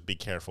players, be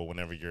careful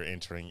whenever you're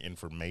entering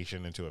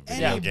information into a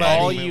video Yeah, Anybody.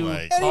 game. all you,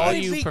 Like, all Anybody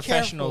you be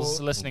professionals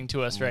careful. listening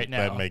to us right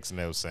now. That makes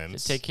no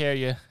sense. Take care of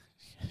you.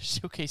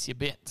 Showcase your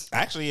bits.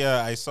 Actually,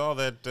 I saw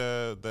that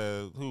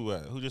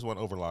who just won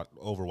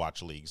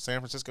Overwatch League, San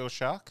Francisco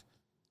Shock.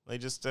 They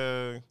just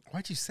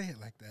Why'd you say it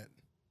like that?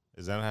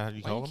 is that how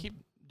you Why call you them? keep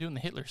doing the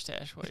Hitler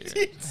stash while you're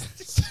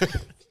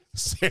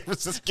San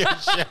Francisco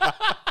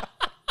Shock.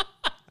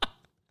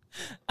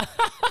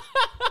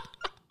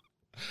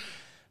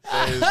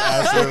 There's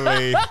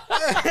absolutely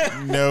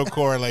no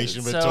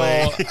correlation So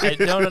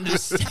between. I don't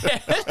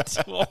understand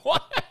why.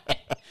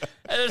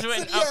 I just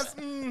wait. Yes,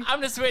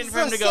 I'm just waiting for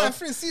the him to San go.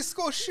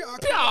 Francisco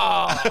Shock.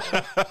 "Oh,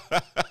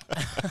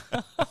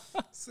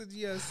 Said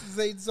yes,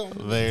 Zayd Zone.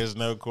 There's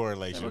no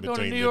correlation we're between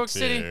going to New the York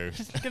two.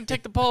 City. Gonna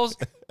take the polls.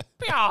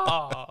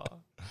 Oh."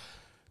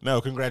 No,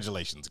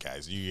 congratulations,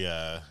 guys. You,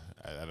 I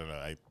don't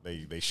know.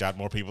 They shot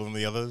more people than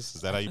the others.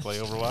 Is that how you play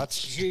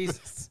Overwatch?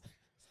 Jesus. Is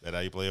that how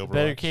you play Overwatch?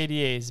 Better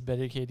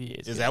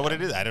KDAs. Is that what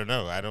it is? I don't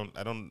know.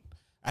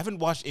 I haven't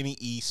watched any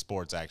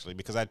esports actually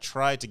because I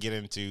tried to get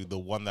into the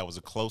one that was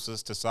the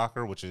closest to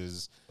soccer, which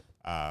is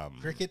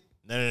Cricket?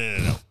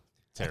 No.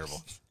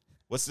 Terrible.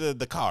 What's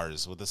the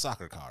cars with the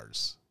soccer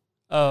cars?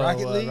 Oh,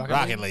 Rocket League?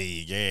 Rocket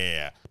League.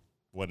 Yeah.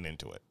 Wasn't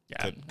into it.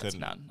 Yeah, that's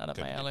not up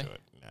my alley.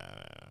 Nah.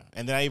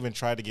 And then I even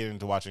tried to get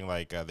into watching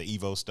like the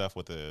Evo stuff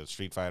with the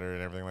Street Fighter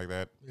and everything like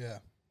that. Yeah.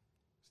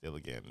 Still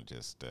again,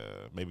 just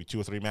maybe 2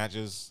 or 3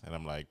 matches, and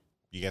I'm like,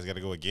 you guys got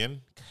to go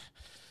again?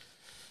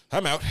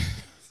 I'm out.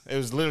 It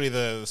was literally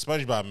the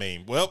SpongeBob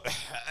meme. Well,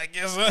 I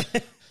guess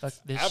Fuck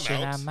this shit,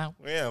 I'm out.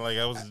 Yeah, like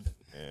I was.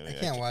 I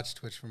can't watch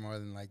Twitch for more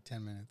than like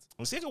 10 minutes.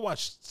 Well, see, I can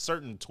watch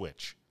certain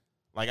Twitch.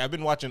 Like I've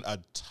been watching a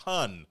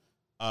ton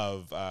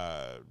of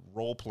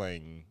role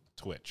playing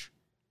Twitch.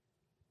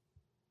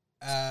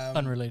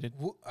 Unrelated.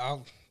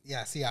 I'll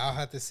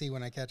have to see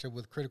when I catch up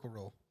with Critical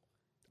Role.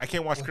 I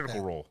can't watch With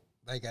Critical that. Role.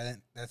 Like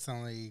that's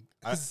only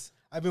because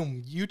I've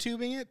been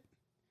YouTubing it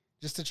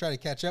just to try to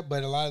catch up,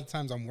 but a lot of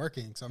times I'm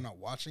working, so I'm not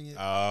watching it.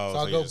 Oh, so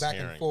I'll you're go just back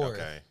hearing. and forth.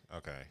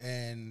 Okay.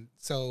 And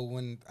so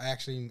when I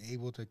actually am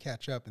able to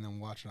catch up and then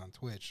watch it on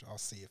Twitch, I'll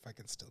see if I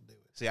can still do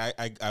it. See,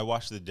 I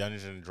watch the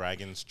Dungeons and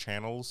Dragons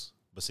channels,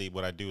 but see,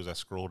 what I do is I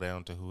scroll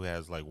down to who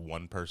has like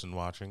one person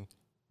watching,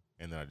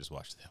 and then I just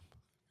watch them.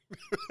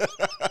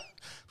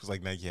 It was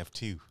like, now you have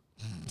 2.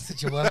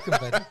 Such you're welcome,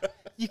 buddy.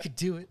 You could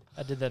do it.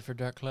 I did that for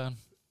Dark Cloud.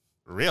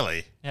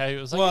 Really? Yeah, it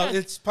was like, Well, yeah.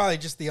 it's probably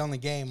just the only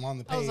game on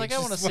the page. I was like, I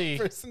want to Just one see. I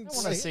person want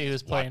to playing. see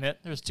who's playing it.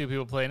 There was 2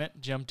 people playing it.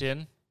 Jumped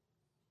in.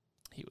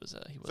 He was.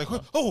 It's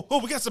like, oh,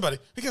 we got somebody.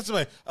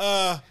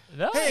 Nice.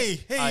 Hey,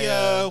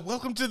 I,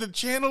 welcome to the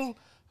channel.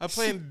 I'm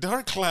playing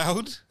Dark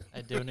Cloud.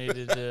 I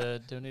donated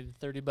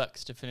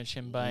 $30 to finish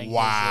him buying.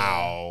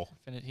 Wow.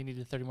 He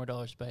needed $30 more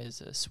to buy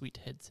his sweet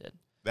headset.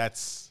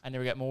 That's. I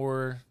never got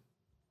more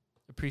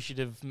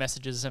appreciative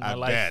messages in my I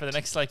life bet. for the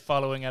next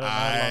following. I don't know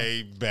how long.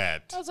 I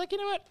bet I was like, you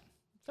know what?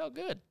 Felt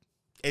good.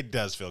 it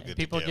does feel And good.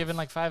 people to give. giving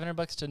like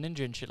 $500 to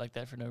Ninja and shit like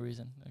that for no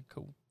reason. Like,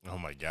 cool. Oh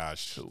my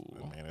gosh, Cool.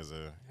 that man is I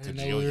a didn't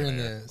know we were in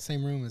gajillionaire. the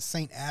same room as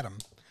Saint Adam.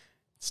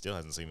 Still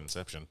hasn't seen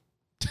Inception.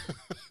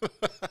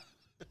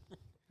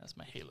 That's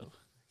my Halo.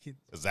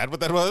 Is that what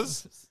that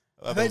was?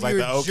 I thought that was thought like you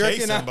the were OK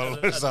jerking off. symbol I or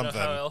don't know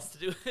something. how else to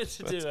do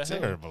it. That's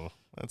terrible.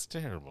 That's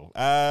terrible.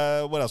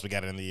 What else we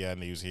got in the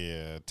news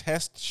here?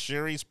 Test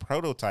Shuri's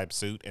prototype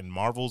suit in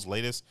Marvel's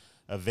latest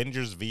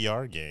Avengers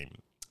VR game.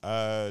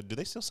 Do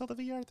they still sell the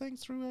VR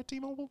things through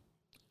T-Mobile?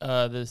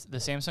 The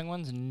Samsung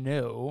ones,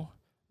 no.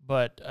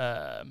 But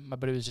my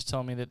buddy was just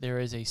telling me that there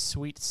is a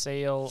sweet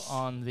sale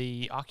on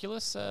the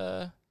Oculus.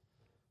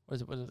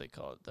 What do they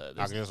call it? There's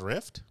Oculus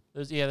Rift?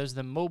 there's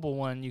the mobile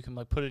one. You can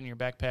like put it in your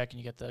backpack and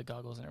you get the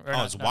goggles and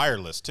Oh, it's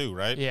wireless too,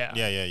 right? Yeah.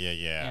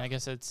 Yeah. And I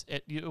guess it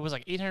was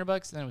like $800,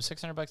 and then it was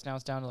 $600. Now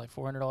it's down to like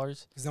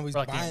 $400 Because nobody's For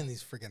like buying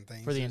these freaking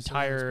things. for the They're so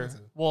entire.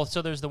 expensive. Well,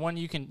 so there's the one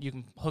you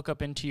can hook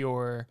up into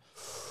your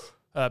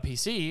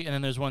PC, and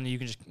then there's one that you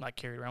can just like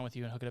carry around with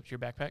you and hook it up to your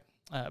backpack.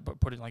 But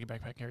put it in like your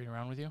backpack, carry it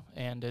around with you,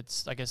 and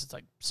I guess it's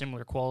like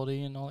similar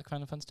quality and all that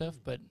kind of fun stuff.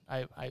 But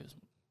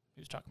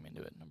he was talking me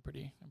into it, and I'm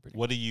pretty.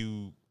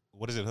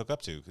 What does it hook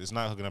up to? It's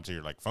not hooking up to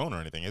your like phone or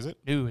anything, is it?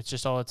 New. It's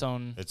just all its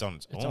own. It's on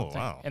its Its own own thing.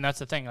 wow. And that's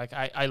the thing. Like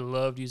I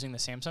loved using the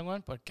Samsung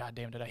one, but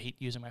goddamn, did I hate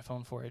using my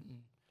phone for it. And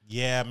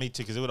Yeah, me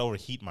too, because it would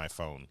overheat my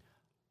phone.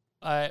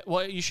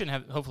 well, you shouldn't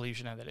have. Hopefully, you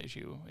shouldn't have that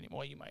issue anymore.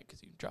 Well, you might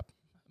because you dropped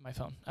my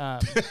phone.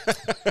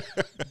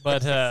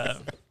 But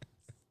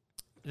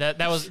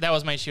that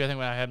was my issue. I think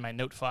when I had my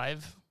Note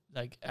 5,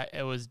 like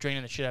it was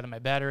draining the shit out of my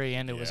battery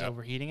and it was Yep.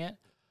 overheating it.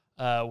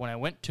 When I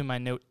went to my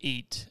Note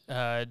 8,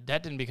 that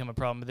didn't become a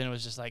problem. But then it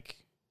was just like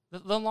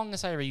the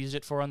longest I ever used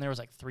it for on there was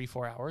like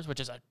 3-4 hours, which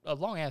is a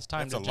long ass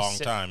time. That's to a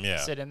just long time, yeah.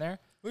 sit in there.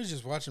 What, was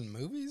just watching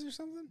movies or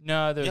something?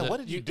 No, there's Yeah, what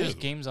did you there's do?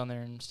 games on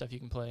there and stuff you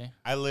can play.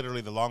 I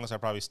literally, the longest I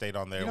probably stayed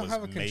on there You don't was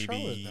have a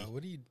controller maybe. though.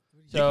 What do you?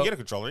 You So- can get a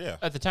controller, yeah.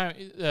 At the time,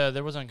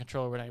 there wasn't a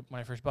controller when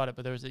I first bought it,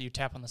 but there was that you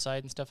tap on the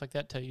side and stuff like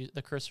that to use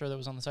the cursor that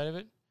was on the side of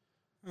it.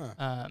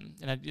 Huh.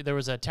 There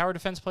was a tower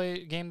defense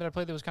game that I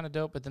played that was kind of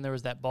dope, but then there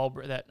was that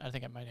that I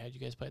think I might have had you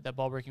guys play that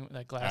ball breaking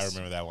that glass. I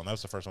remember that one. That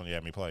was the first one you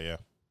had me play, yeah.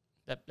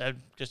 That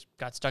just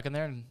got stuck in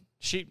there, and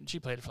she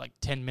played it for like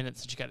 10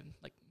 minutes and she got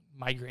like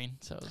migraine.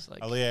 So it was like,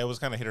 Oh, yeah, it was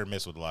kind of hit or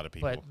miss with a lot of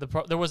people.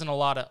 but there wasn't a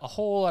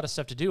whole lot of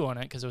stuff to do on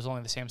it because it was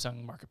only the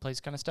Samsung Marketplace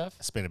kind of stuff.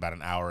 I spent about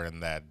an hour in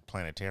that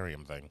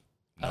planetarium thing.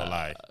 No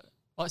lie.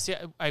 Well, see,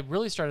 I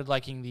really started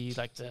liking the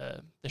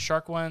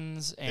shark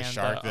ones and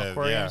shark, the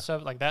aquarium yeah.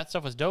 stuff. Like that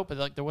stuff was dope, but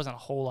like there wasn't a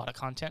whole lot of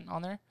content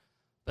on there.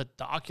 But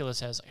the Oculus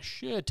has a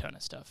shit ton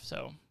of stuff.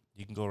 So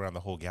You can go around the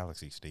whole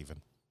galaxy,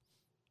 Steven.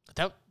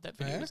 that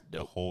video Yeah? was The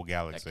dope. whole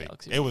galaxy.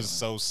 galaxy It was was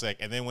so sick.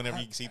 And then whenever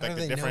you see How like do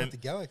the they know different, the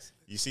galaxy?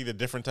 you see the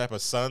different type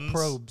of suns.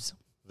 Probes,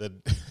 The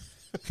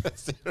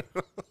that's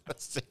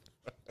it.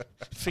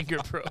 finger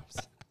probes.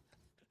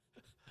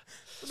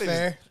 They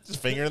Fair. Just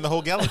finger in the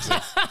whole galaxy.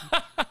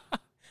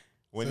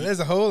 When So you there's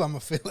a hole, I'm gonna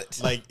fill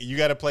it. Like you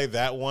got to play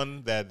that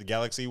one, the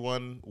Galaxy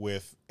one,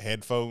 with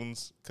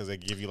headphones because they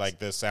give you like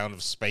the sound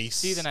of space.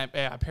 See, then I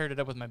paired it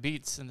up with my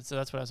Beats, and so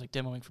that's what I was like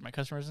demoing for my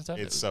customers and stuff.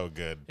 It's so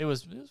good. It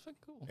was fucking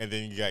cool. And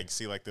then you guys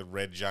see like the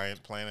red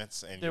giant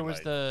planets, and There you're was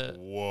like, the-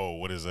 whoa,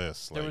 what is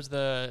this? There Like, was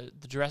the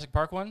Jurassic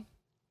Park one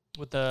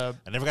with the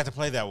I never got to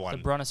play that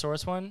one.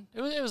 Brontosaurus one.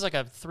 It was like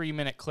a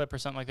 3-minute clip or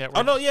something like that. Oh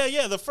where- no,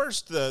 yeah, the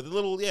first the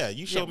little you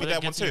Yeah, showed me where it that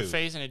one gets in too. your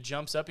face and it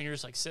jumps up and you're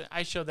just like,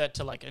 I showed that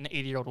to like an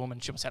 80-year-old woman.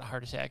 She almost had a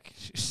heart attack.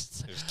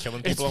 Just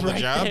killing It's people on the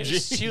right job. there.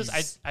 She was.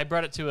 Jeez. I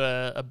brought it to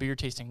a beer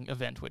tasting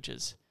event, which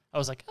is I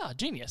was like,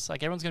 genius!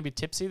 Like everyone's gonna be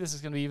tipsy. This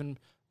is gonna be even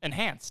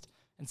enhanced.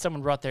 And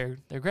someone brought their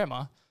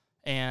grandma,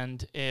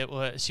 and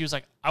she was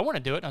like, I want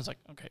to do it. And I was like,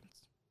 okay,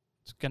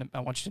 I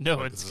want you to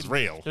know This is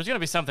real. There's gonna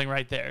be something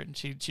right there. And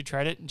she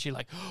tried it, and she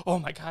like, oh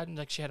my god, and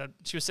like she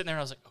was sitting there, and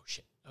I was like,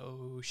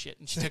 oh shit,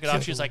 and she took it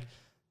off. She was like,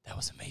 that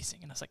was amazing,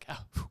 and I was like, oh.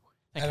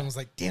 Thank Adam you. was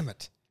like, "Damn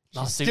it, she's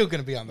Lawsuit- still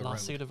gonna be on the road."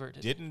 Lawsuit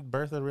averted. Didn't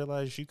Bertha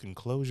realize you can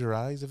close your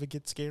eyes if it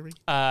gets scary?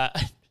 I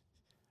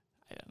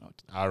don't know.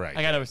 All right.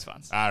 I got a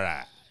response. All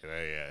right.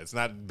 Yeah, it's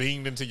not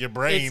beamed into your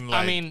brain.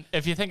 I mean,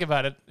 if you think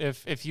about it,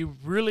 if you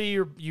really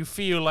you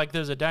feel like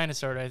there's a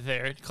dinosaur right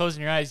there,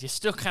 closing your eyes, you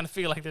still kind of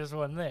feel like there's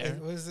one there.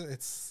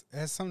 It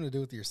has something to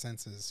do with your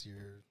senses.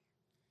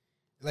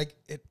 Like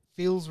it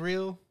feels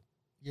real.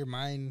 Your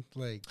mind,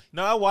 like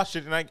no, I watched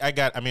it and I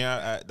got. I mean,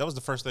 that was the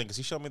first thing because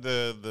he showed me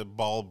the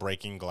ball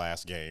breaking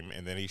glass game,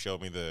 and then he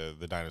showed me the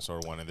dinosaur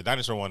one, and the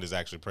dinosaur one is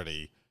actually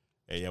pretty.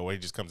 Yeah, where he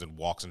just comes and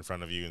walks in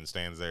front of you and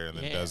stands there, and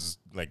then Yeah. does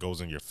like goes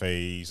in your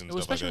face and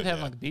Well, stuff especially like with that.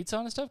 having like beats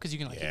on and stuff, because you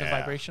can like get the Yeah.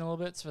 vibration a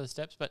little bit for the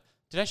steps. But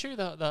did I show you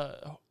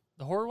the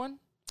horror one?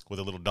 With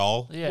a little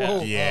doll. Yeah,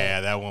 Whoa.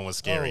 Yeah, that one was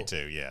scary Oh.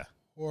 too. Yeah,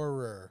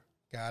 horror.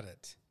 Got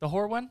it. the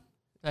horror one.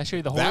 Did I show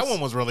you the horror? that one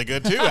was really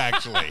good too.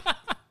 Actually,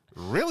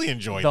 really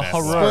enjoyed The that.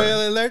 horror. one.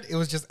 Spoiler alert! It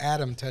was just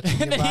Adam touching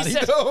your And he body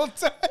said- the whole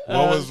time.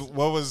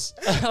 What was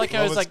like I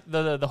what was like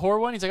the horror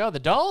one. He's like, oh, the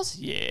dolls.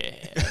 Yeah.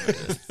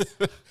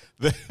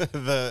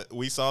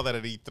 we saw that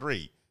at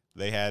E3.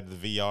 They had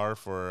the VR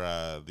for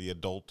the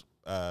adult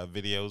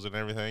videos and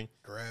everything,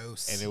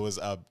 Gross. and it was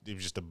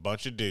just a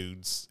bunch of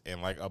dudes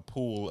and like a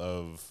pool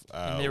of.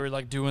 And they were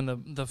like doing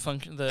the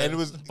function, And it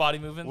was- body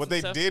movements. what and they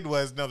stuff. did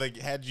was they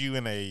had you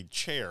in a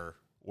chair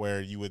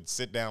where you would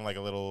sit down like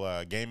a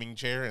little gaming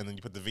chair, and then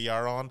you put the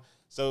VR on.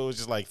 So it was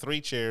just like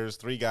 3 chairs,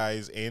 3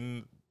 guys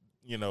in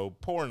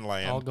porn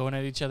land. all going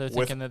at each other,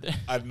 with thinking that.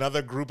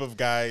 another group of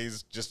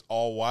guys just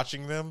all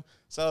watching them.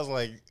 So I was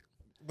like,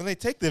 when they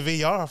take the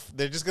VR off,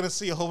 they're just gonna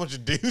see a whole bunch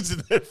of dudes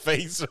in their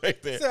face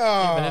right there,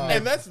 Oh,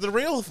 and that's the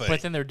real thing.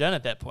 But then they're done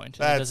at that point.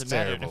 And it That's doesn't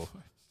matter. terrible.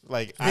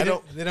 Like they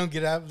They don't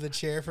get out of the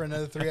chair for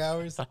another 3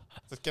 hours.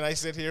 can I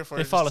sit here for?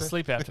 They fall just a-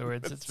 asleep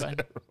afterwards. It's fine.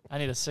 I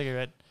need a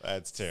cigarette.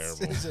 That's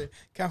terrible. It's a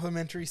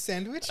complimentary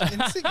sandwich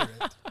and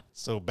cigarette.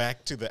 So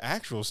back to the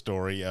actual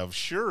story of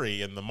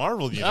Shuri in the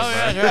Marvel universe.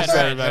 Oh, right,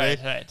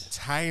 everybody. right.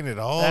 Tying it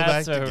all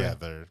That's back what we're-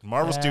 together.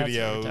 Marvel That's what we're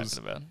Studios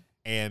talking about.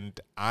 and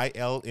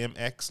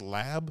ILMX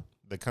Lab,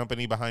 the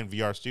company behind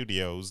VR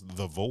Studios,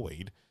 The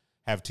Void,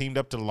 have teamed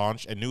up to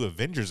launch a new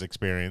Avengers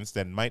experience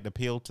that might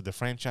appeal to the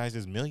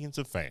franchise's millions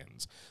of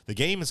fans. The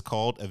game is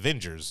called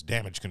Avengers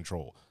Damage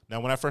Control. Now,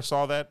 when I first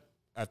saw that,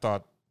 I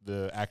thought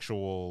the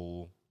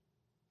actual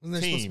Wasn't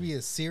there supposed to Team. be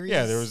a series?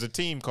 yeah, there was a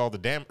team called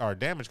the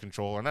Damage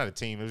Control, or not a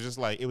team. It was just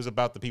like it was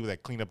about the people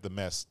that clean up the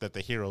mess that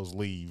the heroes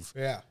leave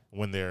Yeah,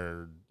 when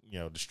they're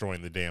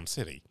destroying the damn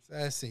city.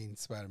 I've seen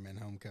Spider-Man: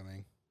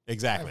 Homecoming.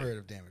 Exactly, I've heard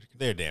of Damage Control.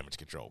 they're Damage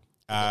Control.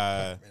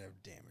 Department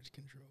of Damage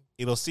Control.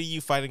 It'll see you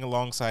fighting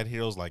alongside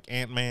heroes like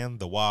Ant-Man,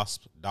 the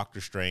Wasp,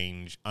 Doctor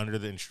Strange, under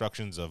the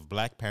instructions of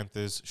Black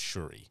Panther's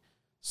Shuri.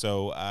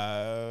 So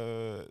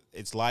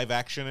it's live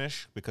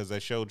action-ish because they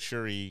showed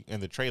Shuri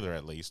in the trailer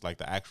at least, like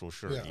the actual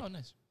Shuri. Yeah. Oh,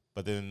 nice.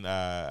 But then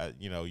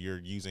you're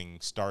using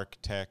Stark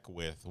tech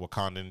with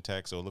Wakandan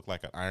tech, so it looked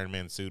like an Iron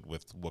Man suit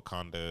with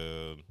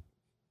Wakanda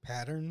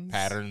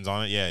patterns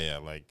on it. Yeah,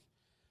 like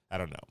I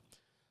don't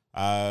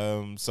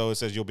know. So it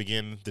says you'll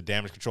begin the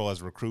damage control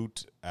as a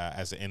recruit,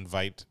 as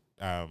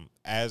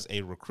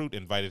a recruit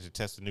invited to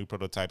test the new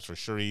prototypes for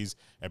Shuri's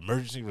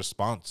emergency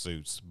response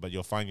suits, but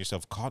you'll find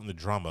yourself caught in the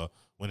drama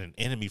when an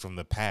enemy from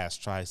the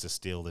past tries to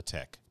steal the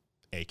tech,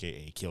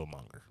 aka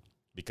Killmonger.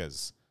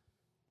 Because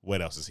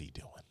what else is he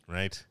doing,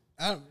 right?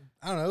 I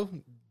don't know.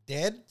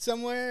 Dead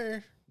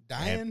somewhere,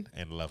 dying.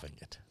 And loving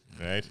it,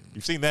 right?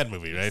 You've seen that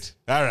movie, right?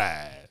 All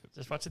right.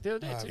 Just watched it the other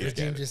day, too.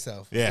 Redeemed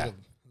yourself. Yeah.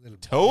 Little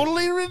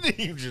Totally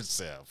redeemed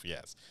yourself.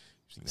 Yes.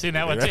 Seen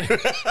that one, movie, too.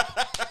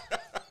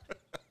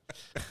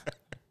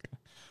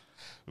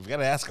 We've got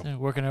to ask them.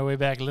 Working our way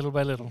back little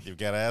by little. You've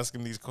got to ask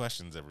them these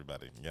questions,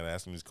 everybody. You got to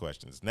ask them these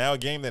questions. Now, a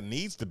game that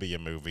needs to be a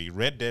movie,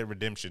 Red Dead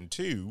Redemption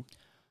 2.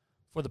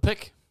 For the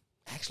pick.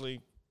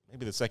 Actually,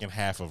 maybe the second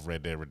half of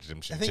Red Dead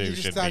Redemption I think 2 you're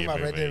should just be talking a about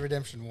movie. Red Dead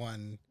Redemption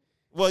 1.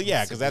 Well, yeah,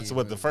 Needs to because that's be a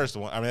what the movie. first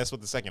one. I mean, that's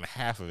what the second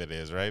half of it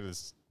is, right?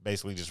 It's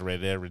basically just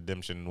Red Dead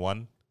Redemption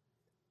 1.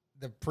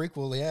 The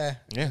prequel, yeah.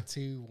 Yeah.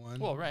 2, 1.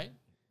 Well, right.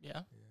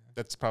 Yeah.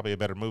 That's probably a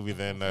better movie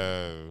than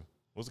what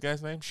was the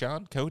guy's name?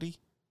 Sean? Cody?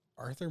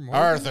 Arthur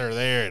Morgan. Arthur,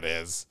 there it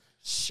is.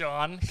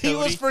 Sean, He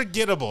was Cody,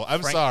 forgettable.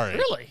 I'm Frank- sorry.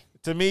 Really?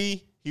 To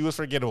me, he was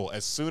forgettable.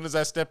 As soon as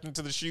I stepped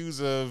into the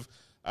shoes of,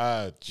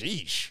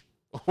 Jeesh.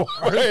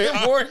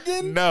 Arthur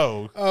Morgan?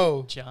 No.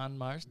 Oh, John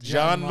Marston.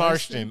 John John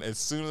Marston. Marston? As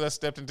soon as I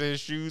stepped into his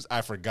shoes,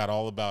 I forgot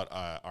all about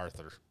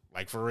Arthur.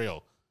 Like, for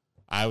real.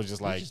 I was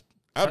just like, just-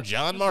 I'm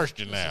John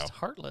Marston It's now. just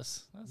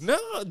heartless. That's-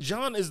 No,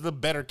 John is the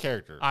better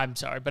character. I'm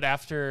sorry, but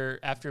after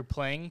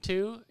playing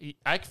 2,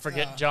 I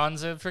forget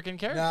John's a freaking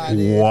character. nah,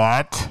 dude.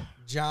 What?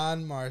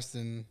 John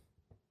Marston.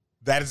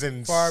 That is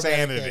Far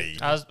better insanity.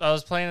 character. I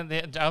was playing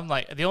I'm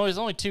like there's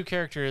only 2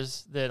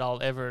 characters that I'll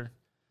ever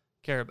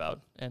care about,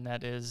 and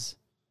that is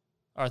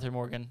Arthur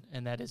Morgan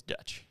and that is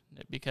Dutch,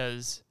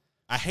 because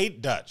I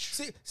hate Dutch.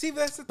 See,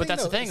 that's the thing. but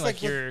that's though. the thing, It's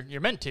like with-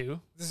 you're meant to.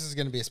 This is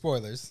going to be a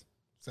spoilers.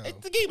 So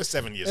The game is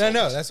 7 years and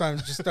I old. know that's why I'm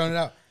just throwing it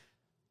out.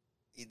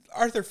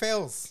 Arthur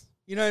fails.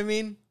 You know what I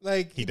mean?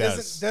 Like He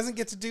doesn't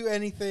get to do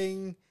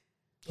anything.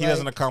 He Like,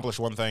 doesn't accomplish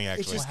one thing, It's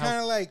actually. just Well, how-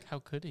 kind of like How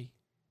could he?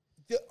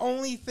 the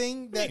only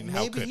thing that mean,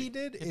 how maybe could he he?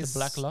 did Get is the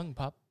black lung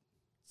pop.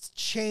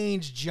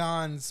 change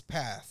John's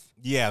path.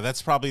 Yeah,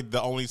 that's probably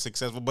the only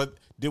successful. But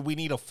did we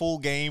need a full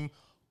game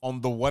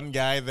on the one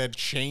guy that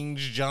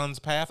changed John's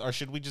path? Or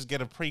should we just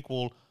get a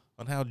prequel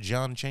on how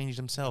John changed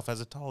himself as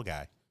a tall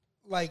guy?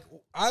 Like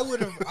I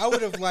would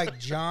have liked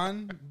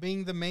John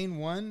being the main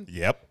one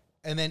Yep.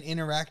 and then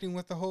interacting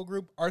with the whole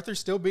group. Arthur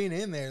still being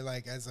in there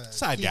like as a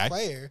Side key guy.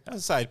 player. That's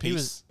a side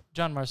piece.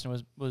 John Marston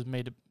was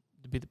made to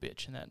be the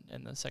bitch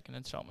in the second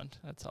installment.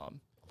 That's all.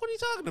 What are you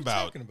talking What are you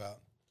about? talking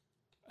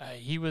about?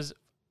 He was.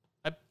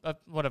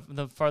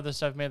 The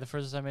farthest I've made, the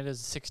furthest I made is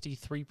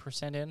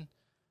 63% in,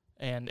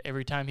 and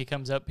every time he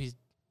comes up, he's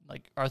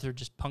like Arthur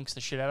just punks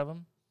the shit out of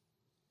him.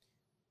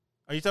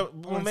 Are you talking?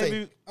 I Well, wouldn't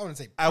maybe say, I wouldn't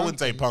say. I wouldn't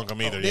say him. punk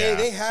him either. They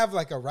yeah, have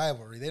like a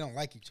rivalry. They don't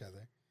like each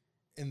other.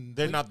 And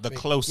They're not the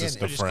closest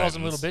He of just calls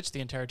him friends. little bitch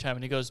the entire time,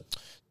 and he goes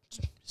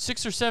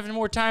 6 or 7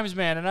 more times,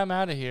 man, and I'm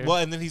out of here. Well,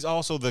 and then he's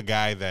also the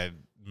guy that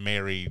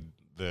married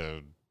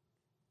the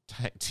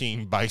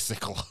team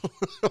bicycle.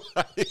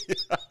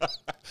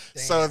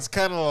 So Damn. it's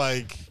kind of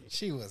like,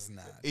 She was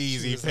not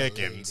Easy She was a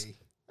pickings. lady.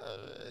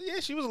 yeah,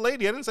 she was a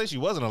lady. I didn't say she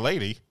wasn't a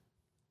lady,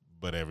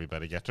 but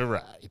everybody got to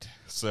ride.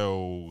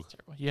 So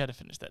Terrible. You had to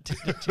finish that too.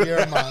 You're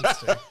a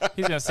monster.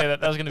 He's gonna say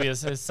that. That was gonna be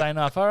his sign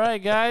off. All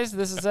right, guys,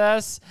 this is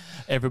us.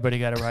 Everybody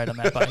got to ride on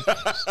that bike.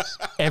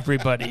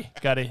 Everybody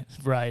got to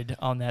ride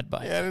on that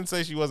bike. yeah, I didn't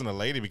say she wasn't a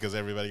lady because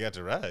everybody got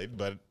to ride,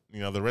 but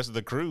the rest of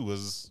the crew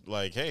was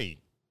like, hey,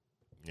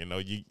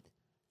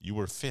 you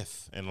were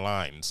 5th in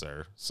line,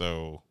 sir.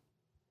 So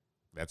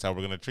that's how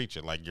we're gonna treat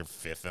you, like you're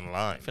 5th in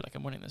line. I feel like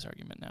I'm winning this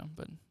argument now,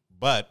 but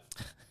But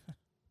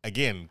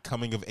again,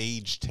 coming of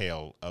age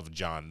tale of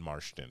John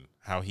Marston,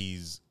 how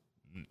he's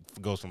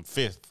goes from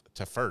 5th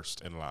to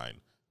 1st in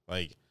line.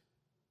 Like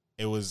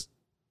it would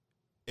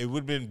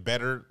have been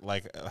better,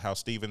 like how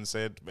Steven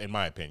said, in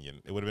my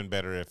opinion, it would have been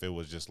better if it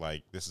was just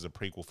like, this is a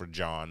prequel for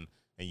John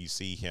and you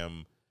see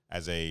him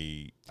as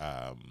a,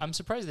 I'm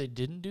surprised they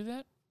didn't do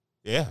that.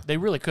 yeah, They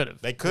really could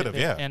have. They could have,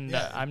 yeah. And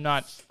Yeah. I'm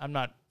not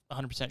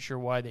 100% sure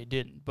why they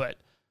didn't, but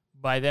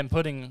by them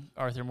putting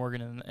Arthur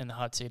Morgan in the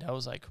hot seat, I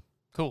was like,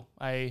 cool.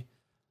 I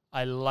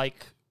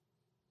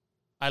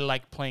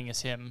like playing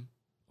as him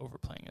over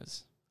playing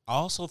as. I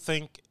also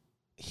think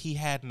he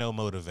had no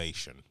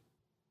motivation.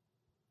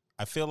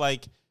 I feel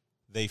like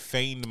they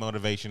feigned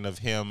motivation of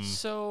him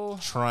So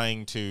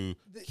trying to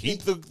They-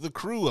 keep the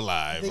crew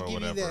alive They or give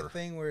whatever. you that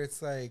thing where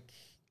it's like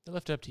they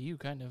left it up to you,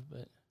 kind of,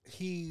 but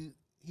he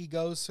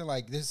goes to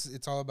like this.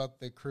 It's all about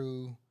the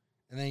crew,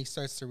 and then he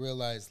starts to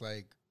realize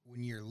like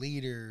when your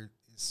leader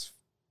is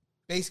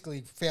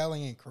basically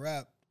failing and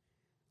corrupt,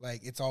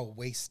 like it's all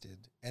wasted.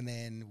 And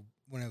then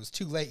when it was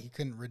too late, he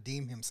couldn't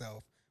redeem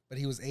himself, but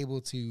he was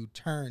able to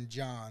turn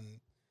John's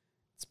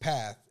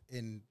path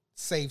and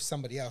save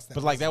somebody else.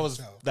 But like that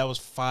wasn't was himself.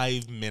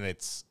 5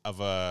 minutes of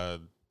a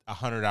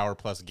 100-hour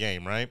plus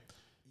game, right?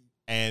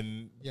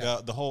 And Yeah.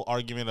 the whole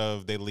argument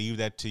of they leave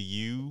that to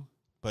you,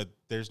 but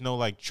there's no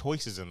like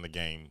choices in the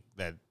game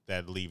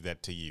that leave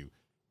that to you.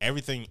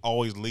 Everything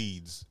always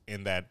leads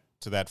in that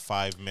to that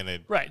 5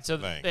 minute. right. So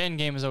thing. the end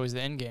game is always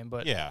the end game,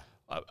 but Yeah,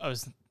 I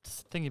was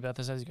thinking about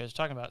this as you guys were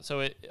talking about.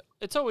 So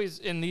it's always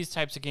in these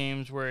types of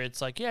games where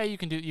it's like, yeah, you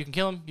can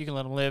kill him, you can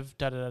let him live,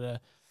 da da da da.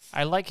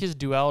 I like his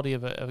duality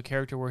of a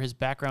character where his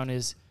background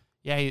is,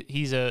 yeah,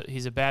 he's a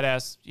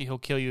badass. He'll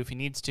kill you if he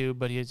needs to,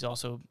 but he's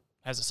also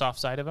has a soft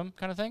side of him,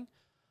 kind of thing.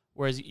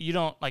 Whereas you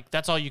don't like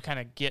that's all you kind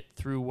of get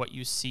through what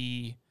you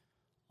see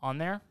on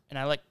there. And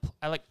I like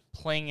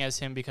playing as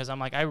him because I'm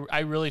like I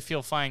really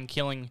feel fine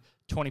killing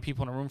 20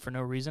 people in a room for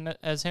no reason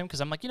as him because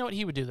I'm like, you know what,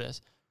 he would do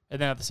this. And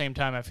then at the same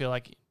time, I feel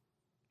like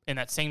in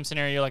that same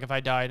scenario, like if I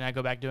died and I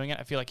go back doing it,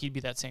 I feel like he'd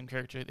be that same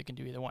character that can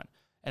do either one.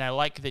 And I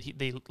like that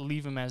they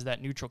leave him as that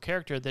neutral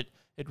character that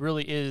it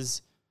really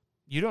is.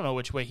 You don't know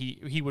which way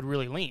he would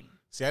really lean.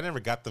 see, I never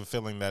got the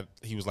feeling that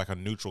he was like a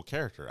neutral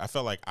character. I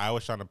felt like I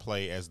was trying to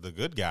play as the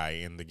good guy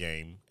in the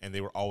game, and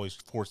they were always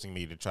forcing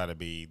me to try to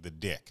be the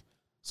dick.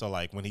 So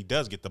like when he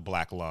does get the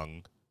black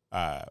lung,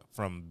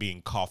 from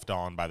being coughed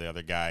on by the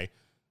other guy.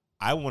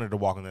 I wanted to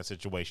walk in that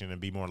situation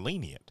and be more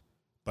lenient,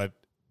 but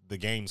the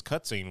game's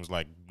cutscene was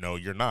like, no,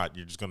 you're not.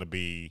 You're just going to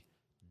be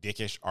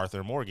dickish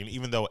Arthur Morgan,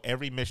 even though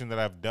every mission that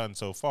I've done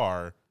so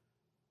far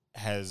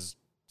has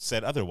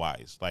said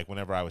otherwise. Like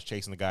whenever I was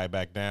chasing the guy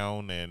back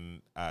down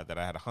and that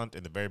I had a hunt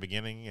in the very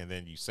beginning, and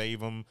then you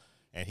save him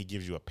and he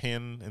gives you a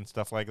pin and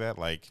stuff like that.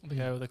 Like The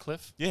guy with the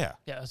cliff. yeah.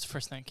 Yeah, that's the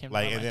first thing that came.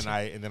 Like to and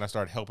my then mind, I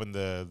started helping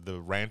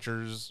the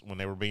ranchers when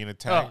they were being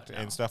attacked no.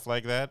 and stuff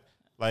like that.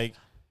 Like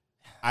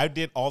I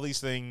did all these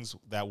things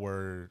that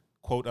were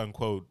quote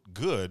unquote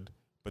good,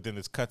 but then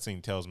this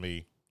cutscene tells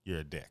me you're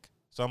a dick.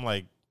 So I'm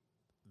like,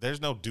 there's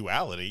no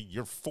duality.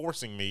 You're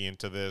forcing me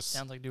into this.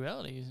 Sounds like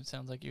duality. It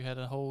sounds like you had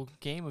a whole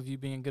game of you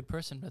being a good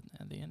person, but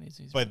at the end, he's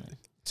But really-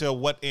 to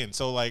what end?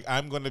 So like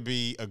I'm going to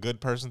be a good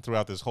person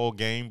throughout this whole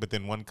game, but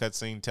then one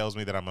cutscene tells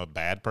me that I'm a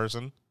bad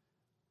person.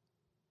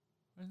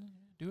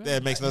 duality.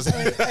 That makes no I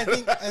sense.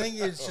 think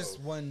it's just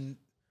one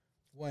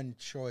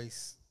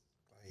choice.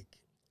 Like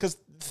Because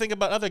think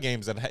about other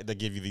games that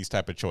give you these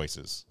type of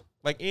choices.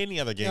 Like any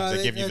other games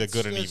that give you the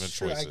good and even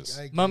choices.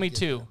 Mummy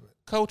 2.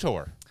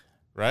 KOTOR,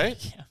 right?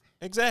 Yeah.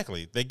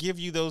 Exactly. They give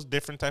you those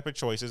different type of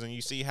choices, and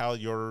you see how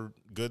your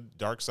good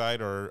dark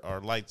side or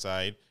light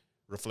side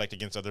reflect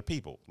against other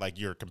people. Like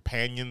your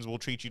companions will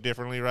treat you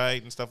differently,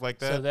 right, and stuff like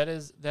that. So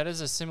that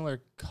is a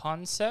similar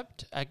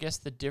concept. I guess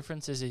the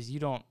difference is you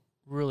don't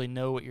really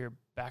know what your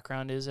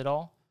background is at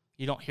all.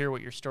 You don't hear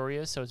what your story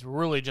is, so it's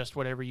really just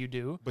whatever you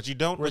do. but you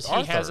don't Whereas with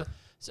Arthur. he has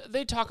so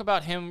they talk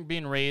about him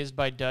being raised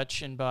by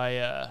Dutch and by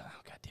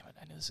God damn it,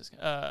 I knew this was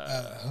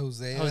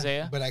Hosea.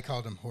 Hosea? But I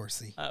called him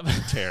Horsey.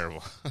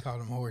 Terrible.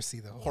 Called him Horsey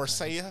the whole time.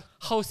 Horsea?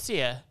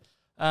 Hosea.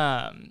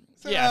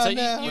 So, Yeah, so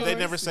no. But you they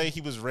never say he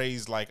was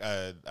raised like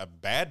a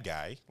bad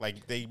guy.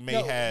 Like they may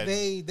No, had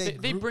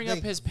They bring up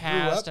his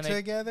past grew and up they-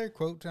 together,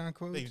 quote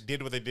unquote. they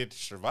did what they did to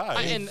survive.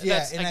 And yeah,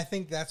 that's, and like- I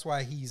think that's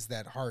why he's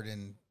that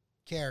hardened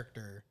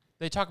character.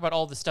 they talk about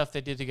all the stuff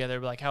they did together,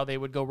 like how they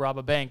would go rob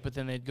a bank, but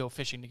then they'd go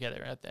fishing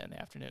together in the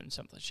afternoon,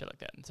 something shit like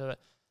that. And so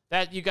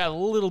that you got a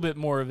little bit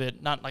more of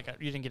it. Not like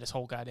you didn't get his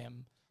whole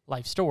goddamn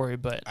life story,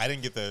 but I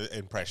didn't get the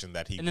impression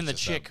that he and then was the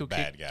just chick a who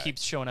bad guy.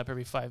 keeps showing up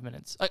every 5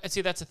 minutes. I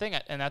see, that's the thing,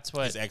 and that's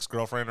what His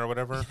ex-girlfriend or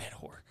whatever. that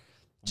whore.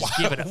 Just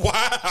give it up.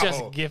 Wow.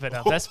 Just give it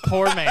up. That's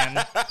poor man.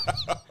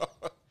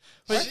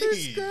 Like Jeez.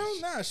 this girl,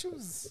 nah, she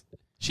was.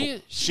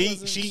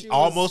 She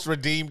almost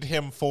redeemed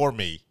him for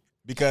me,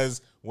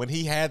 because when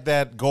he had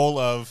that goal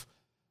of,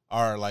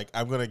 or like,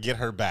 I'm gonna get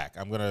her back.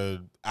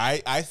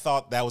 I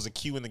thought that was a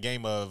cue in the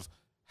game of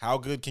how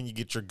good can you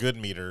get your good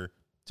meter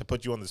to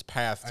put you on this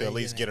path to Are at you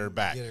least gonna get her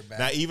back. get her back?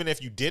 Now, even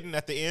if you didn't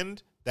at the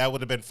end, that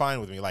would have been fine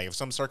with me. Like if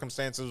some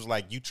circumstances,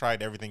 like you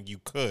tried everything you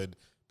could,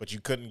 but you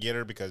couldn't get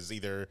her because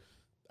either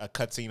a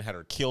cutscene had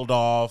her killed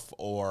off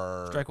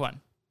or Strike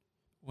one.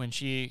 When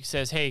she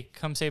says, "Hey,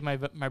 come save my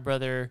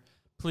brother,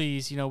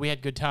 please. You know we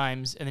had good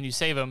times," and then you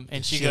save him,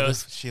 and she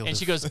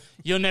goes,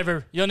 "You'll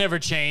never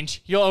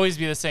change. You'll always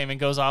be the same," and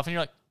goes off, and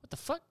you're like, "What the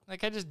fuck?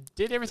 Like I just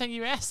did everything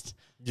you asked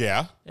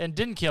Yeah. and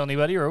didn't kill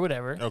anybody or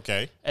whatever."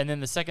 Okay. And then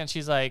the second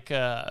she's like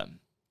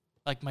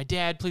my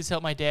dad, please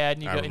help my dad,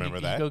 and you I go and remember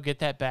you that. go get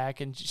that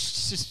back, and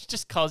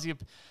just calls you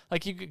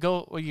like you could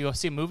go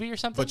see a movie or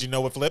something. But you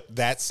know what flipped?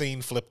 That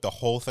scene flipped the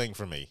whole thing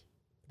for me.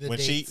 The when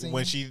date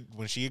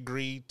when she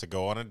agreed to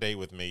go on a date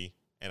with me,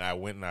 and I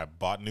went and I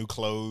bought new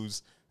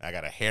clothes, I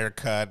got a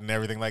haircut and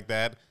everything like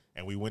that,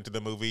 and we went to the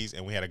movies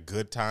and we had a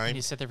good and time.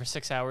 you sit there for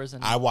 6 hours,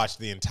 and I watched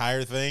the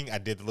entire thing. I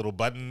did the little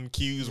button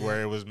cues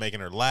where it was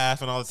making her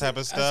laugh and all this type of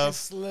I just stuff.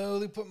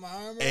 slowly put my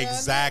arm around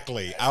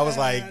Exactly. I was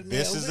like,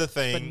 this nailed is it. the but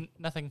thing.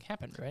 nothing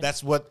happened, right?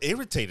 That's what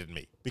irritated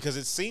me, because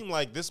it seemed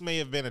like this may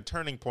have been a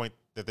turning point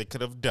that they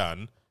could have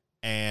done,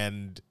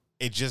 and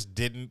it just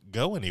didn't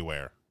go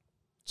anywhere.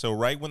 So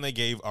right when they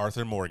gave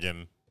Arthur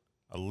Morgan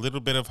a little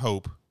bit of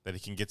hope that he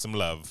can get some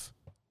love,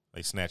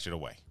 they snatch it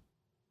away.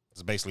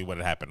 That's basically what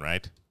had happened,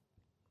 right?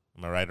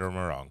 Am I right or am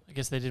I wrong? I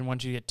guess they didn't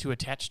want you to get too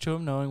attached to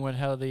him, knowing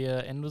how the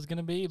end was going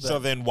to be. But So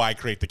then why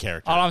create the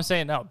character? all I'm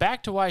saying, no,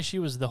 back to why she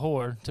was the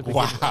whore to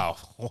begin with.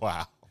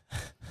 Wow.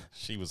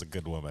 She was a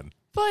good woman.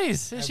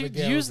 Please, she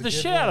Abigail used was the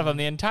a good shit out of him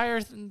woman.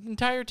 the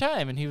entire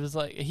time, and he was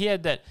like, he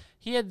had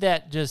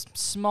that just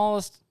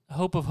smallest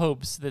hope of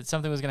hopes that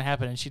something was going to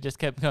happen, and she just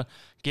kept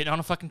getting on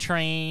a fucking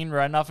train,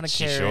 riding off in a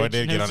She carriage. sure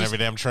did and it get was on just- every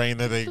damn train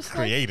that they just like,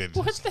 created.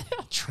 what the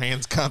hell?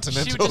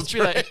 Transcontinental She would just be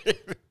train.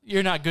 like,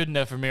 "You're not good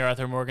enough for me,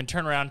 Arthur Morgan."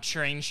 Turn around,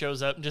 train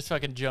shows up and just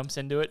fucking jumps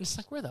into it. And it's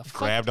like, where the fuck?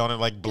 Grabbed on it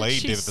like Blade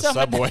she did at the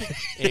summon- subway.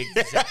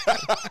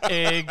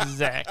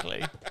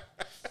 Exactly.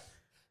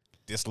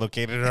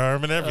 Dislocated her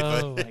arm and everything.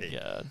 Oh my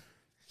god.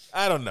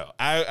 I don't know.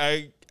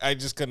 I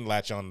just couldn't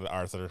latch on to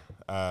Arthur.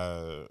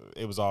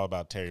 It was all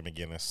about Terry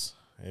McGinnis.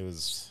 It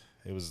was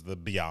the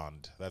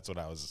beyond. That's what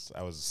I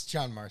was.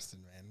 John Marston,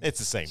 man. It's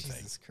the same Jesus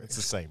thing. Christ. It's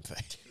the same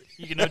thing.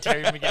 You can know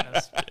Terry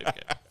McGinnis. but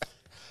okay.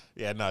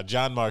 Yeah, no,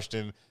 John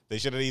Marston. They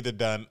should have either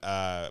done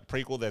a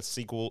prequel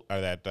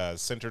that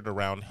centered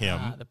around him,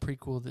 The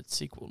prequel that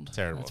sequeled.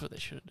 Terrible. That's what they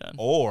should have done.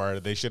 or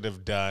they should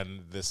have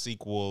done the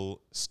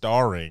sequel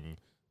starring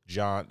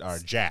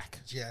Jack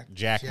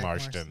Jack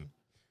Marston.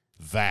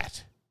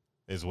 That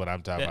is what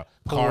I'm talking That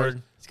about.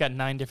 Card. He's got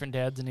 9 different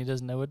dads and he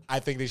doesn't know it. I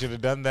think they should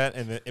have done that,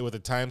 and then with a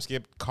time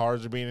skip,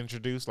 cars are being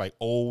introduced, like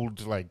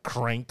old, like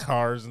crank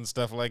cars and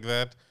stuff like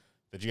that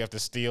you have to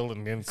steal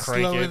and then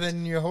crank Slower it.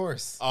 than your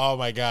horse. Oh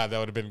my god, that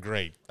would have been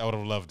great. I would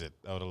have loved it.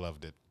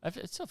 I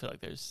still feel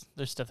like there's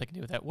stuff they can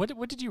do with that.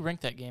 What did you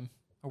rank that game,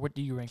 or what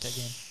do you rank that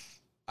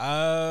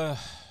game?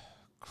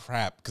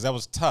 Crap, because that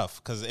was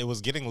tough, because it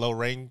was getting low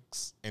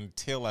ranks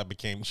until I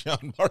became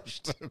John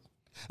Marston.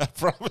 I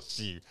promise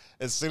you.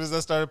 As soon as I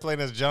started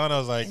playing as John, I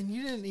was like, And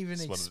you didn't even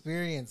This one-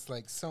 experience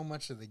like so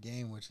much of the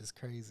game, which is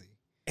crazy.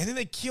 and then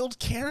they killed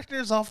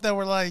characters off that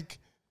were like,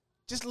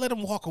 just let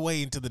them walk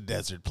away into the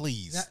desert,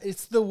 please. Now,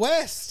 it's the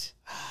West.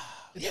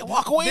 Yeah,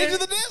 walk away There- into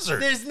the desert.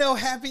 There's no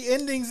happy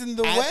endings in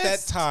the At West.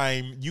 that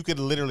time, you could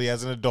literally,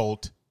 as an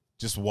adult,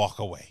 just walk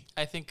away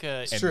I think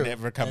and true.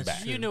 never come That's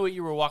back. true. you knew what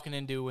you were walking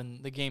into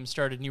when the game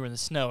started and you were in the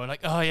snow and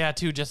like, oh yeah,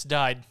 2 just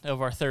died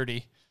of our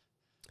 30.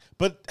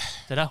 But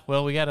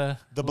Well, we got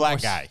the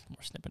black guy,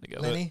 more snipping to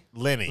go. Lenny?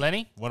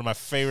 Lenny, one of my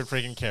favorite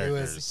freaking He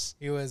characters.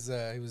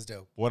 was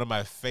dope. One of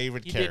my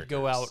favorite He characters. did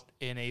go out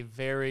in a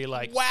very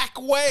like.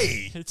 whack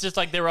way. It's just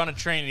like they were on a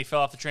train and he fell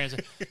off the train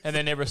and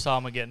they never saw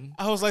him again.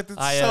 I was like, that's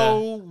I,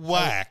 so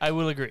whack. I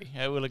will agree.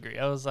 I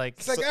was like,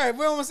 It's like, all right,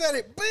 we're almost at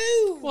it.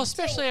 Boom. well,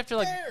 especially after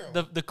like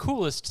Bam. the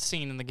coolest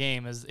scene in the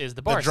game is the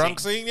the bar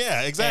drunk scene,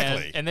 yeah,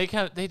 exactly. And they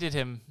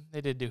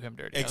did do him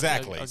dirty.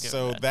 Exactly. I'll give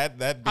So him that.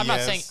 that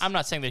BS, I'm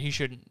not saying that he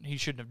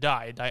shouldn't have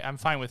died. I'm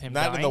fine with him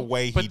Not in dying. the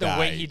way but he the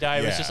way died. he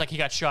died was Yeah. just like he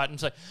got shot and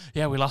it's like,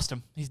 yeah, we lost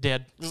him. He's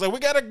dead. it was like, we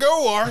gotta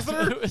go,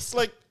 Arthur. It was- It's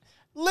like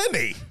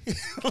Lenny,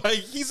 like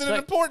he's an like-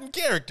 important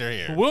character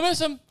here. We'll miss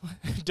him.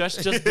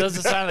 just does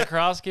the sign of the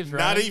cross, keeps Not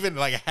running. even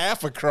like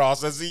half a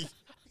cross as he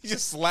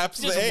just slaps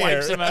Just the air.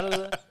 wipes him out of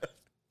the.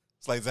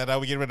 It's like, is that how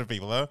we get rid of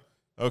people, huh?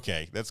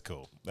 Okay, that's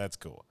cool. That's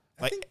cool.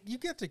 I think you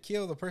get to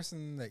kill the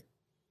person that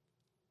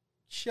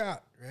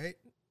shot, right?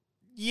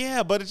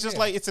 Yeah, but it's just Yeah.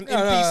 like it's an No,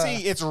 no,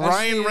 NPC. no. It's I just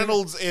Ryan needed-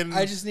 Reynolds in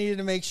I just needed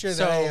to make sure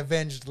So, that I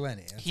avenged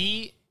Lenny. That's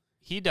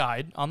He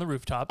died on the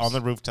rooftops. on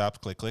the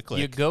rooftop. Click, click, click.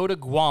 You go to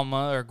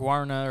Guarma or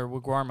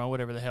Guarma,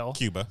 whatever the hell.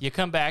 Cuba. You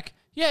come back.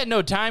 You had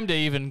no time to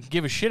even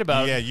give a shit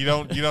about. Yeah, you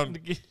don't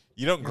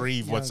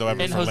grieve don't whatsoever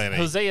grieve. And for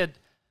Lenny.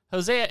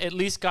 Hosea at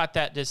least got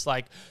that just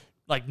like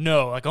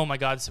no, like oh my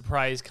god,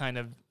 surprise kind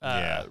of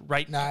Yeah.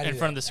 right No, I in knew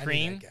front of that- the I knew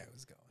screen. that guy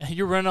was going.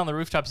 You're running on the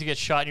rooftops, you get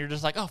shot, and you're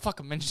just like, oh fuck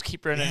him, and just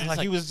keep running. Yeah, It's like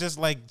he was just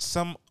like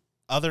some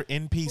other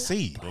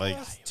NPC.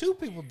 Like Two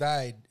people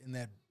died in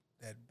that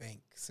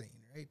bank scene,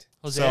 right?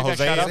 Hosea so got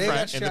Hosea shot up They front.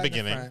 got shot in the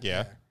beginning, front,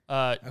 yeah.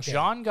 Okay.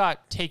 John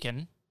got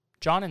taken.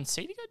 John and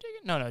Sadie got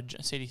taken. No,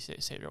 Sadie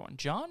saved her one.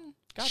 John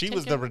got she taken.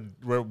 was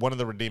the one of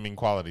the redeeming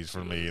qualities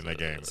for me in the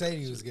game.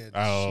 Sadie was good.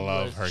 I She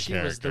love was- her she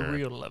character. was the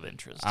real love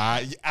interest.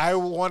 I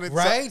wanted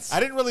Right? I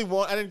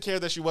didn't care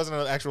that she wasn't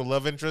an actual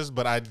love interest,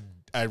 but I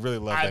really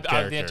loved that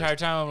character. the entire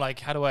time I'm like,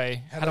 how do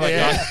I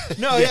Yeah.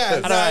 No,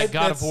 yeah. how do I that-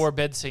 God of that's- War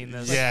bed scene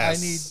this? Yeah. Like,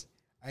 Yes.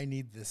 I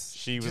need this.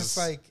 She just was-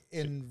 like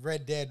in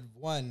Red Dead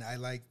 1, I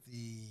like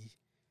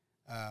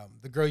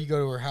the girl you go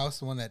to her house,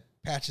 the one that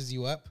patches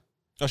you up.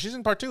 Oh, she's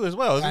in part 2 as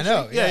well, isn't I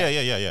know, she? yeah.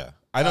 Yeah.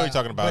 I know what you're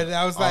talking about. But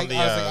I was On like, the,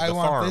 I the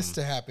want farm. this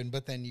to happen,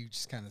 but then you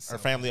just kind of. Her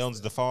family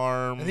owns the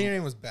farm. I think her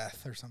name was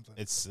Beth or something.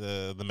 It's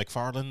the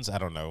McFarlands. I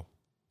don't know.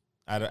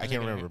 I think can't I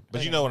remember. know-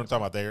 But I you know know what what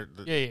I'm talking about there.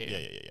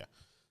 Yeah.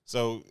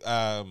 So,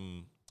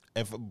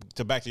 if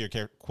to back to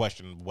your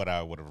question, what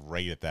I would have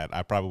rated that,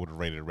 I probably would have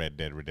rated Red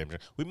Dead Redemption.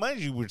 We mind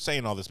you, we're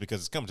saying all this because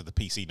it's coming to the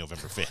PC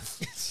November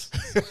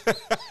 5th.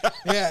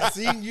 Yeah,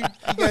 see, you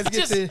guys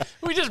get to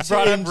We just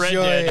brought up Red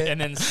enjoy Dead, it.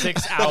 and then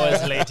 6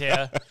 hours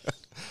later,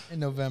 in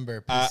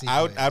November. PC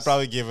I'd players.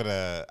 probably give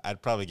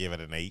it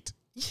an 8.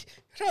 I'm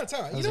trying to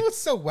tell you. You know what's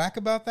so whack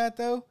about that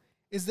though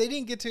is they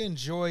didn't get to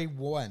enjoy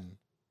 1.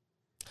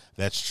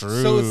 That's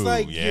true. So it's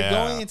like yeah. you're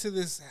going into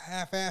this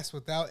half-ass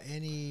without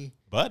any.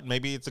 But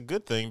maybe it's a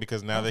good thing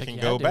because now don't they think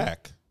can you go had to.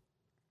 back.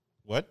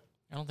 What?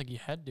 I don't think you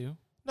had to.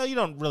 No, you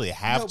don't really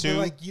have No, to. but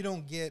like you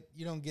don't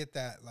get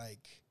that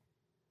like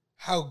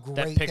how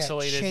great that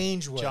pixelated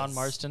change was. John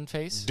Marston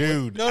face.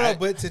 Dude, No,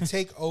 but to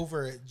take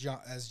over it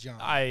as John,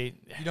 I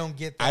you don't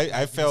get that.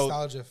 I like, felt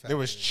nostalgia there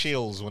was factor.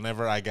 chills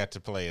whenever I got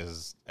to play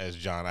as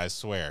John. I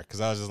swear,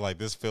 because I was just like,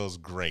 this feels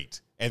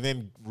great. And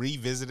then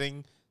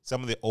revisiting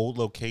some of the old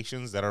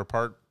locations that are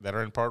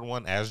in part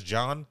 1 as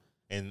John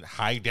in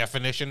high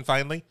definition.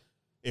 Finally,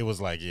 it was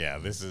like, yeah,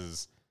 this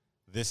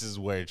is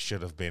where it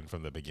should have been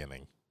from the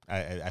beginning.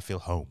 I feel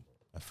home.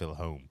 I feel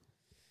home.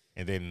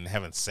 And then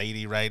having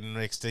Sadie riding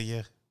next to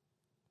you,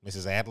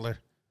 Mrs. Adler.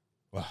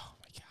 Oh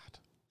my God,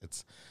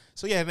 it's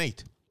so yeah, an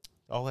 8.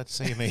 All that to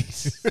say, an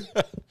 8.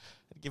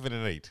 I'd give it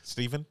an 8.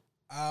 Steven?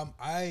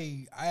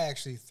 I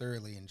actually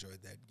thoroughly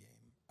enjoyed that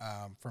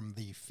game. From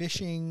the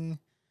fishing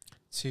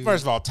to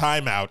First of all,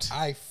 timeout.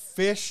 I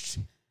fished.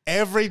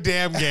 Every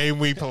damn game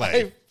we I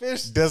play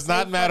fished. does so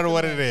not matter fucking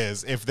what much. it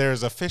is. If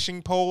there's a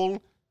fishing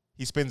pole,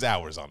 he spends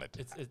hours on it.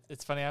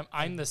 it's funny.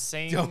 I'm the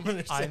same. don't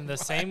understand I'm the why.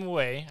 same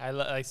way.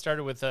 I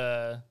started with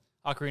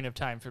Ocarina of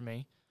Time for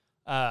me.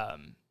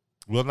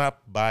 Will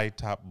not buy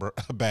top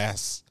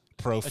bass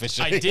pro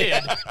fishing. I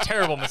did.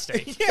 Terrible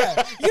mistake.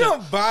 Yeah, you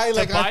don't buy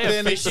like buy a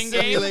authentic fishing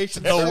game?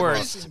 simulations. The of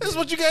worst. fishing This is games.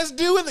 what you guys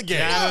do in the game.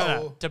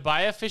 No. To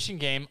buy a fishing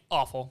game,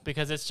 awful,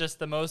 because it's just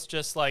the most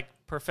just like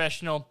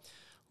professional.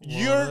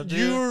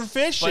 You're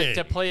fishing. But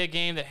to play a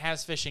game that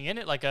has fishing in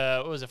it, like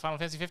what was it, Final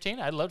Fantasy 15?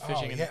 I loved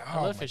fishing. Oh, in yeah. it. I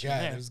Oh love my fishing God,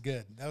 in there. it was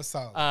good. That was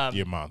solid.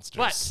 You monsters.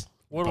 But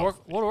World Both.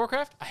 of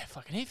Warcraft, I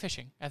fucking hate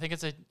fishing. I think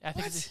it's a. I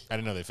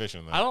didn't know they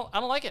fishing. I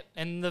don't like it.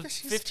 In the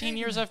Fishing's 15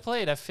 years great. I've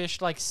played, I've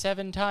fished like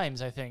 7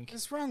 times. I think.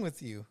 What's wrong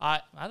with you?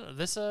 I don't know.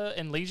 This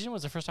in Legion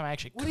was the first time I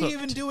actually What cooked. are you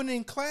even doing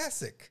in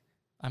Classic?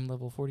 I'm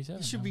level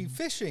 47. You should be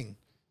fishing.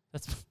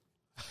 That's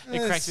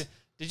it cracks me.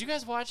 Did you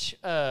guys watch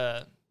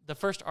the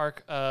first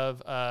arc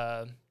of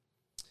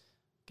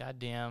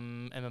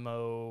goddamn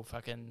MMO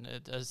fucking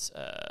it does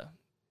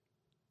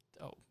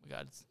oh my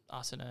god, it's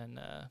Asuna and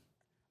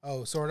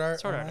Oh, Sword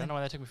Art. Sword Art. I Online? don't know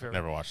why that took me forever.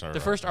 Never watched that. The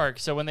first arc.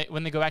 So when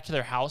they go back to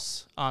their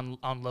house on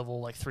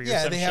level like 3 or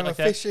Yeah, some they shit have like a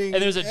that, fishing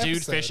and there's a dude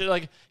episode. fishing,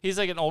 like he's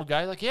like an old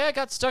guy, like yeah, I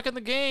got stuck in the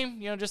game,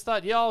 just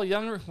thought y'all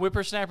young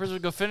whippersnappers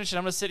would go finish it.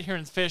 I'm gonna sit here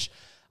and fish.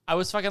 I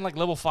was fucking like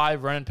level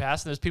 5 running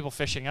past, and there's people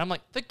fishing. I'm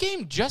like, the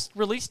game just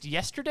released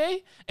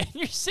yesterday, and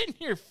you're sitting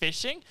here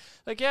fishing?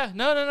 Like, yeah,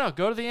 no,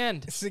 go to the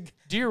end. It's like,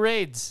 Do your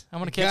raids. I'm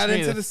gonna catch got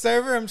me. into the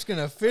server. I'm just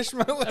gonna fish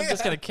my way. I'm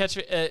just gonna out. catch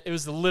me. It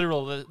was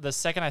literal. The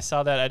second I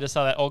saw that, I just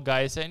saw that old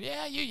guy saying,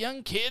 "Yeah, you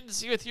young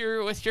kids with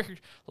your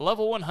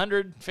level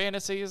 100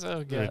 fantasies."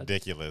 Oh god,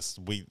 ridiculous.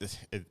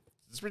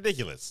 It's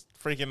ridiculous.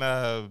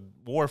 Freaking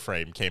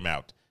Warframe came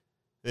out.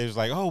 It was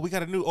like, oh, we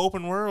got a new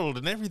open world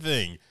and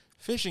everything.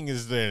 Fishing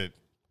is there.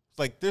 It's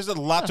like there's a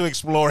lot to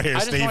explore here, I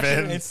just want you to-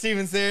 Steven. And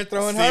Steven's there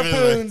throwing Steven-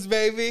 harpoons,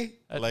 baby.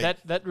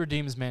 like- that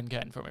redeems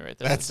mankind for me right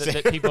there. That's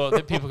That people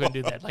can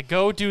do that. Like,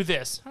 go do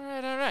this. All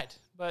right.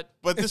 But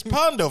But this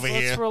pond over let's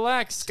here,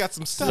 relax. it's got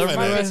some So stuff in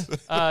reminds it.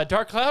 me,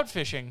 dark cloud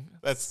fishing.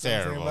 That's Something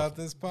terrible. about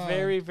this pond.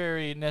 Very,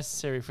 very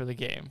necessary for the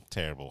game.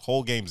 Terrible.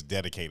 Whole game's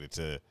dedicated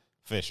to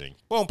fishing.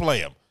 Won't play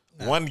them.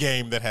 One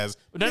game that has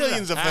No.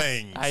 millions of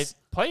things. I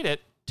played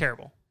it.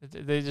 Terrible.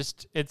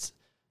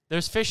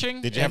 There's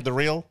fishing. Did you have the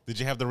real? Did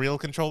you have the real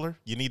controller?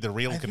 You need the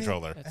real I think-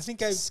 controller. I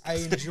think I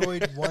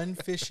enjoyed one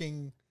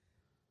fishing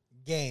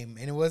game,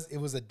 and it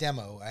was a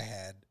demo I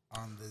had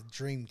on the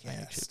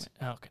Dreamcast.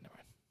 Okay, never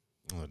mind.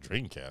 Oh,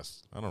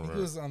 Dreamcast. I don't think it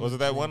remember. was on Was the it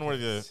that one where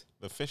Dreamcast.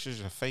 the fish is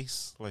your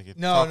face, like it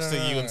No, talks no, to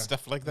no, you no, and no.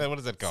 stuff like that? What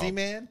is that called?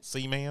 Seaman?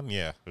 Seaman?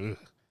 Yeah. Ugh.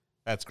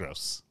 That's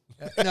gross.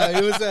 No,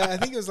 it was. I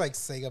think it was like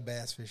Sega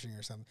Bass Fishing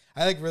or something.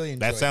 I really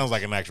enjoyed. That sounds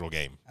like an actual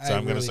game. So I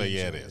I'm gonna really say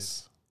yeah, it enjoyed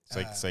is. it.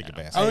 Sega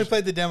Bass. I only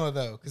played the demo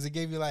though, because it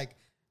gave you like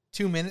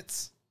 2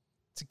 minutes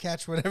to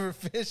catch whatever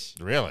fish.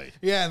 Really?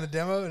 Yeah, in the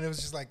demo, and it was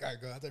just like, all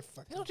right, go out there,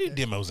 fucking. They don't do fish.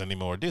 demos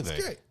anymore, do It's they?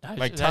 great.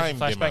 Like That's a time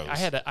flashback.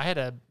 demos. I had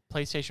a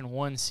PlayStation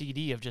 1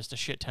 CD of just a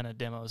shit ton of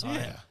demos on it.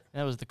 Yeah.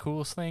 That was the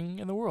coolest thing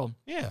in the world.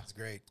 Yeah. It's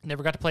great.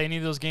 Never got to play any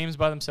of those games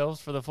by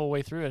themselves for the full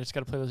way through. I just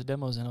got to play those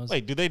demos, and I was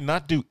Wait, do they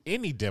not do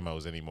any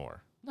demos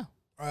anymore?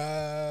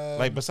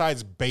 Like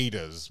besides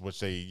betas,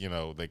 which they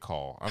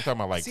call. I'm talking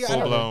about like see,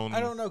 full blown. I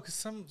don't know, because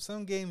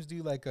some games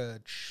do like a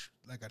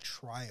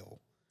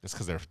trial. It's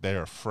because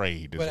they're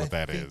afraid is But what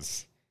I that think-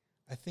 is.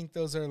 I think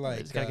those are like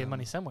just got to get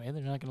money some way. They're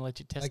not going to let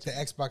you test like the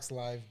it. Xbox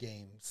Live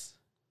games.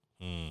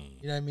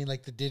 Mm. You know what I mean?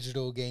 Like the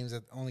digital games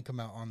that only come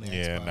out on the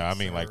Yeah, Xbox. no, I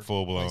mean like or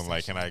full blown.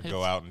 Like, can I It's-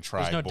 go out and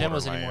try? There's no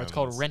demos anymore. It's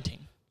called Borderlands?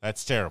 renting.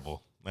 That's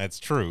terrible. That's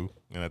true,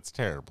 and that's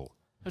terrible.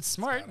 It's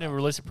smart. They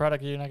release a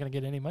product you're not going to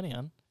get any money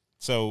on.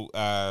 So,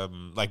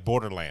 like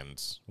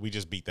Borderlands, we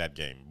just beat that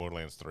game,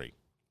 Borderlands 3.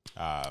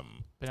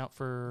 Been out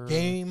for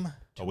Game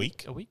A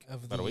week, a week.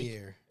 of About the a week?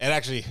 year. and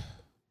actually,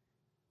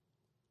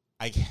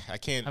 I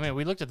can't. I mean,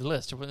 we looked at the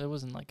list. It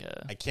wasn't like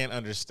a. I can't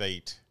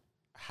understate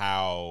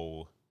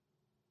how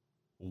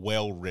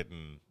well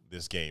written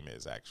this game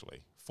is,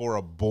 actually. For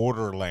a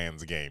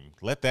Borderlands game,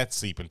 let that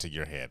seep into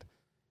your head.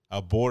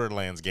 A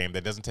Borderlands game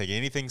that doesn't take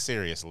anything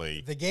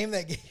seriously. The game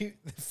that gave you,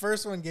 the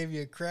first one gave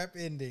you a crap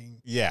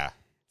ending. Yeah.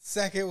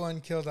 Second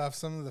one killed off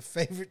some of the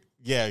favorite.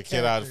 Yeah, kid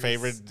out Characters.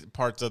 favorite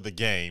parts of the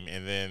game,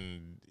 and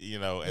then,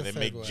 and The they third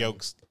make one.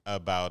 jokes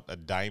about a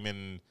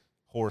diamond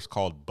horse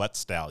called Butt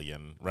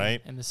Stallion,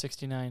 right? And the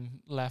 69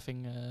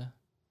 laughing.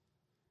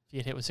 If you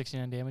get hit with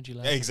 69 damage, you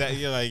laugh. Exactly.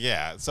 You're like,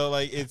 yeah. So,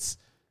 like, it's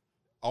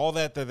all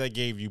that they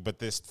gave you, but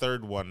this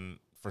third one,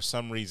 for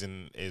some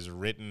reason, is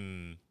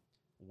written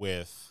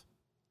with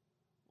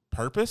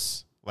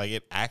purpose. Like,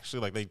 it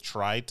actually, like, they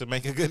tried to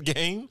make a good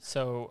game.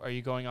 So, are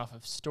you going off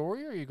of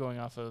story, or are you going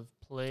off of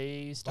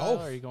play style,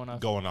 Both. or are you going off?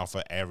 Going off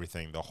of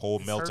everything, the whole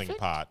melting Perfect?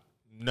 pot.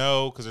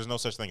 No, because there's no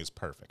such thing as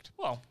perfect.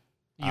 Well,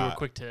 you were Uh,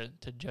 quick to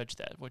judge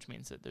that, which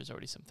means that there's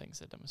already some things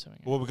that I'm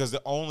assuming. Well, because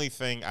the only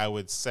thing I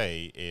would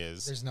say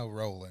is There's no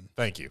rolling,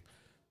 thank you.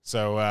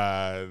 So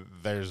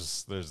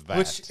there's that.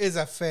 which is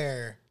a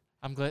fair.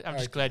 I'm glad. I'm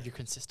just glad you're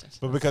consistent.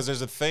 But because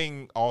there's a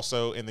thing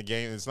also in the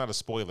game, it's not a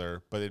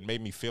spoiler, but it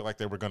made me feel like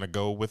they were going to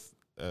go with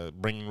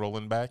bringing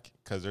Roland back,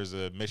 because there's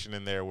a mission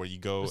in there where you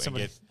go With and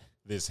somebody- get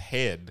this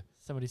head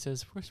Somebody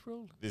says, "Where's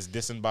Roland?" This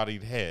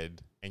disembodied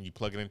head, and you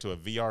plug it into a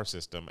VR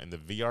system, and the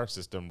VR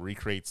system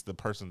recreates the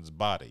person's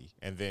body,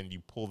 and then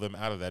you pull them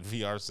out of that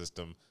VR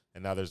system,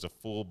 and now there's a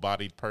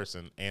full-bodied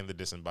person and the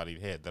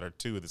disembodied head that are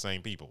two of the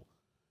same people.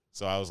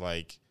 So I was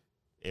like,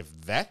 if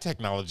that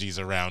technology's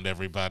around,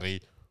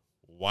 everybody,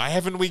 why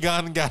haven't we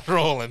gone and got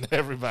Roland,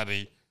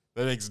 everybody?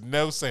 That makes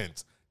no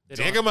sense.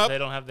 Dig him up. They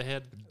don't have the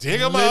head. Dig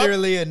him up.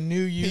 Literally a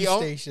new use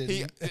station.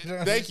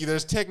 Thank you.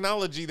 There's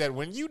technology that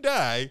when you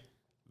die,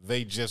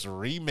 they just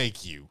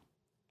remake you.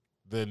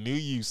 The new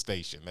use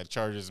station that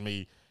charges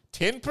me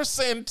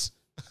 10%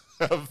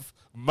 of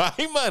my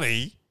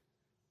money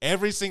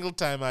every single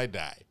time I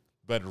die.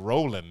 But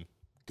Roland,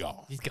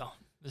 gone. He's gone.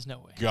 There's no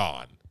way.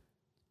 Gone.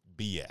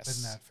 BS.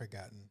 But not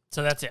forgotten.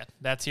 So that's it.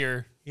 That's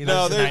your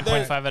No, that's a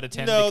 9.5 out of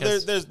 10. No,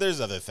 because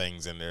there's other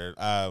things in there.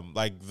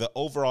 Like the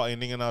overall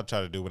ending, and I'll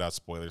try to do without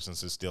spoilers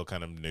since it's still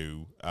kind of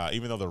new.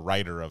 Even though the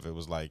writer of it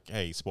was like,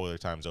 "Hey, spoiler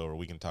time's over.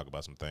 We can talk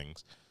about some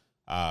things."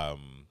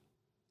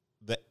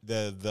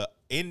 The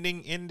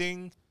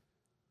ending.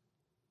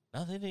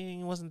 No, the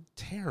ending wasn't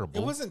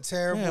terrible. It wasn't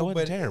terrible. Yeah, it wasn't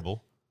but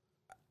terrible.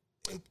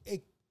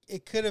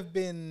 It could have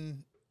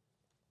been.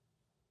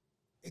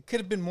 It could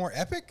have been more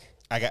epic.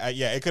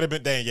 It could have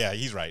been. Dang, yeah,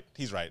 he's right.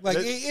 He's right. Like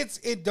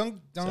don't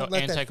So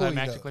let that fool you.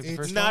 anticlimactic Though. like the It's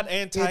first not one?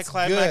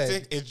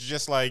 anticlimactic. It's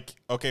just like,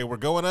 okay, we're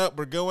going up.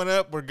 We're going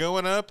up. We're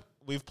going up.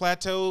 We've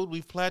plateaued.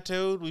 We've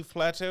plateaued. We've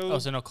plateaued. Oh,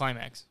 so no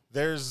climax.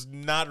 There's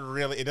not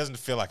really. It doesn't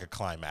feel like a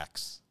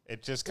climax.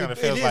 It just kind of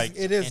It feels is- like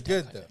it is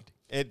good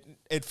though.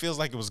 it feels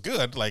like it was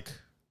good. Like,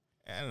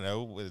 I don't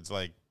know. It's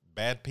like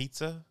bad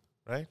pizza,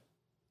 right?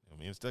 I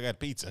mean, it still got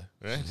pizza,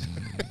 right?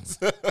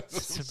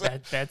 So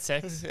bad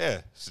sex.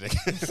 Yeah. Still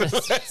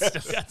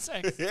got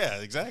sex. Yeah,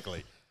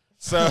 exactly.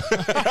 So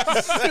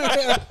that's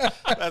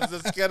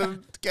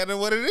kind of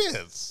what it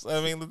is.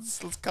 I mean, let's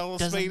call a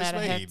Doesn't spade a matter.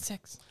 Had spade.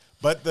 sex.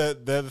 But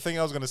the thing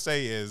I was going to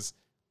say is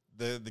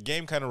the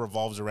game kind of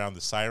revolves around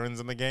the sirens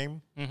in the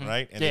game,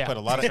 right? And Yeah, they put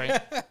a lot of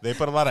that's they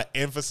put a lot of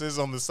emphasis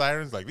on the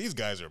sirens. Like, these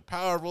guys are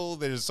powerful.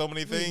 There's so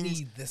many We things.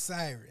 need the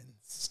sirens.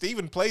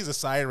 Steven plays a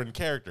siren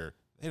character.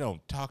 They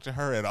don't talk to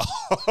her at all.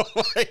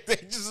 Like, they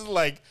just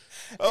like,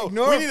 oh,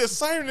 Ignore we him. need a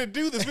siren to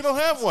do this. We don't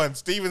have one.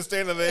 Steven's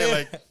standing there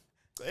like,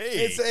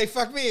 hey. It's hey,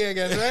 fuck me, I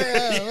guess, right?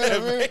 Yeah, Yeah,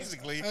 whatever.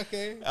 basically.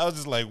 Okay. I was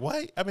just like,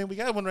 what? I mean, we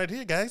got one right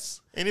here, guys.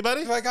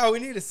 Anybody? It's like, oh, we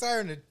need a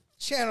siren to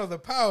channel the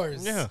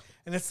powers. Yeah.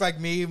 And it's like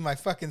me, my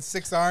fucking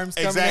 6 arms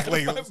coming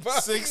Exactly. out of my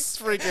body. 6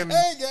 freaking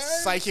Hey,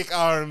 guys. psychic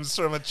arms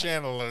from a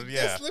channel.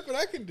 Yeah. Just look what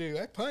I can do.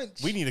 I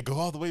punch. We need to go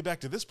all the way back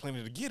to this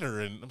planet to get her.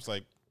 And I was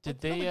like,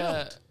 Did no, we they?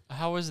 don't.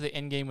 How was the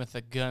end game with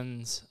the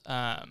guns?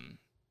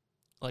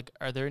 Like,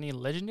 are there any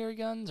legendary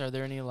guns? Are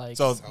there any like?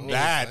 So Always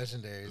that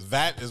legendaries.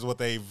 that is what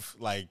they've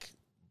like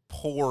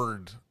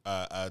poured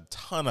a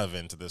ton of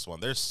into this one.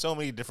 There's so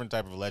many different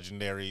type of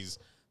legendaries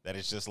that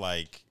it's just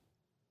like,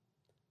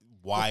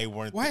 why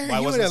weren't Why are why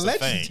you wasn't in a this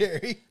thing?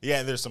 legendary? Yeah,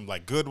 and there's some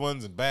like good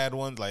ones and bad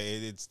ones. Like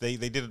they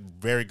did a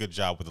very good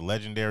job with the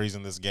legendaries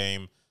in this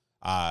game.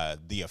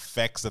 The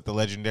effects that the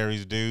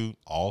legendaries do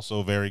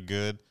also very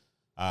good.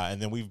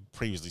 And then we've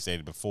previously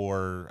stated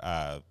before,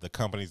 the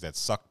companies that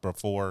sucked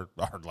before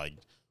are like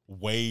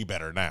way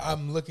better now.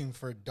 I'm looking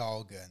for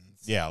doll guns.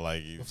 Yeah,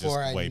 like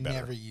Before just way I better.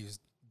 never used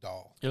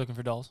doll. You're looking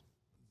for dolls.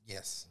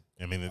 Yes.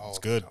 I mean, all it's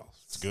the good. dolls.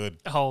 It's good.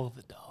 Oh,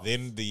 the dolls.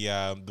 Then the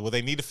what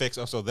they need to fix.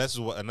 Also, that's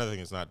what another thing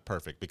is not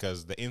perfect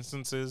because the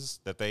instances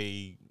that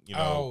they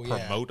Oh, yeah.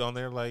 promote on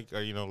there, like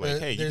or like,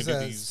 hey, you There's can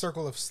do a these.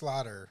 circle of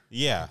slaughter.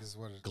 Yeah, I think is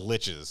what it-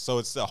 glitches. So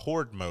it's a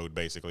horde mode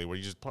basically, where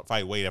you just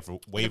fight wave after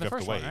wave the after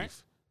first wave. one, right?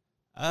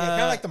 yeah,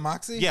 kind of like the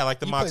Moxie. Yeah, like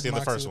the You played Moxie in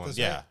the first with one. us,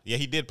 Yeah, right? yeah,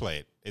 he did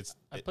play it.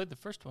 I played the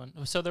first one.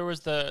 So there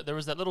was that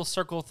little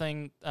circle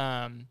thing.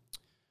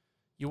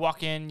 You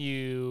walk in,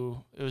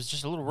 it was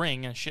just a little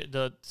ring and shit.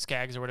 The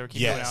skags or whatever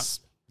keep going out.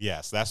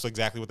 Yes, that's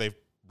exactly what they've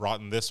brought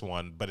in this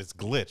one, but it's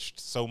glitched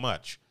so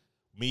much.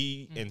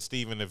 Me and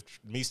Steven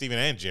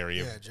and Jerry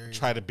have Yeah, Jerry.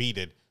 tried to beat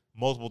it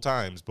multiple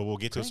times, but we'll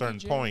get to a certain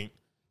Cranky Jerry. point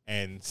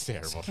and it's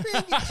terrible.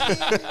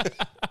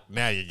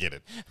 Now you get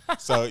it.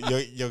 So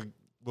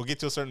we'll get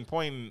to a certain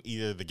point and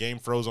either the game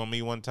froze on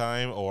me one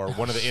time or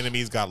one of the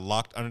enemies got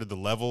locked under the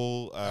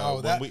level.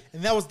 That was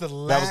the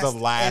that was the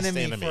last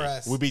enemy. for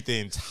us. We beat the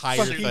entire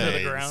Fucking thing. to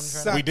the ground.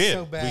 Sucked We did.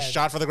 So bad. We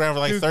shot for the ground for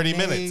like Threw 30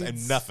 minutes and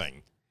grenades.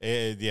 nothing.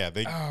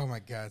 They. Oh my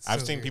god! I've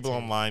so seen people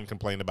irritating. online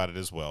complain about it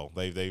as well.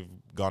 They've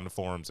gone to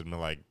forums and been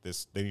like,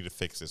 "This, they need to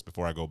fix this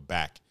before I go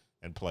back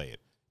and play it,"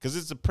 because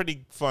it's a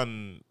pretty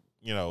fun,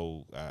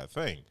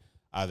 thing.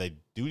 They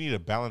do need to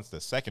balance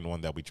the second one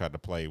that we tried to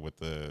play with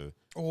the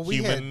Well, we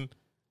human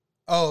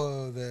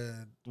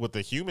had with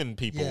the human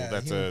people. yeah,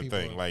 That's human a people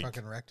thing. Like,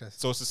 fucking wrecked us.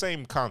 so it's the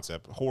same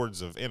concept: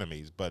 hordes of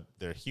enemies, but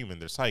they're human.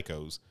 They're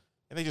psychos,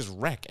 and they just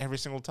wreck every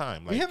single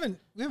time. Like, we haven't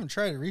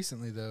tried it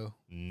recently though.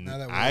 Now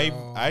that we're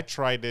all- I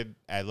tried it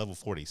at level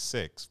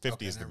 46. 50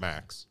 Okay, is the never mind.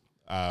 max.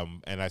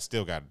 And I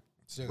still got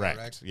Still got wrecked.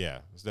 wrecked? Yeah,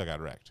 still got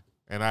wrecked.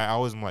 And I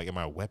always am like, am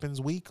my weapons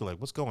weak? Like,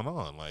 what's going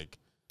on? Like,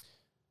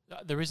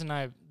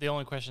 The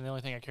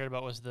only thing I cared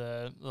about was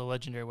the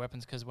legendary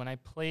weapons, because when I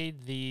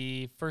played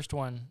the first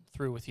one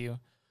through with you,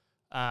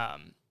 I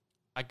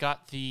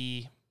got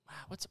the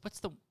what's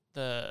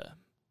the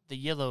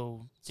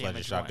yellow Sledge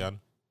damage shotgun.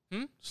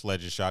 one.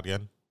 Sledge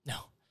shotgun. No.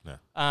 No.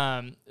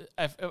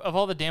 Of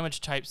all the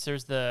damage types,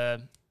 there's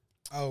the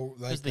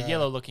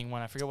yellow looking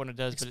one. I forget what it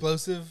does.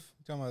 Explosive.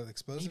 You're talking about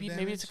explosive Maybe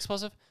damage? maybe it's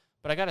explosive.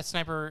 But I got a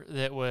sniper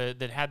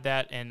that had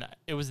that, and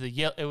it was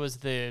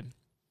the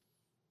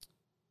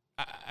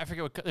I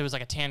forget what it was,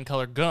 like a tan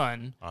colored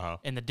gun,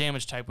 and the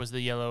damage type was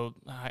the yellow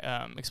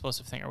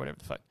explosive thing or whatever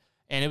the fuck,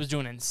 and it was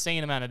doing an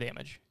insane amount of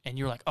damage. And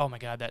you were like, oh my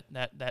god,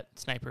 that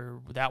sniper,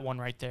 that one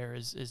right there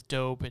is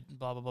dope, and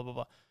blah blah blah blah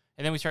blah.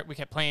 And then we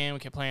kept playing,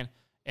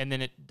 and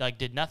then it like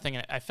did nothing.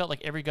 And I felt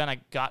like every gun I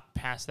got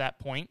past that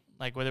point,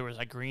 like whether it was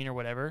like green or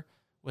whatever,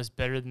 was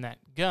better than that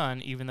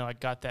gun, even though I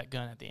got that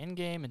gun at the end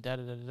game and da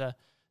da da da.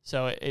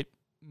 So it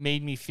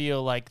made me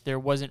feel like there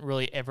wasn't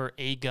really ever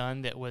a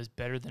gun that was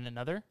better than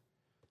another.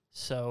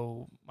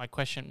 So my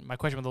question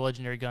with the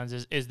legendary guns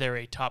is there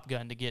a top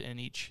gun to get in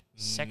each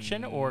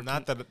section, or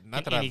not that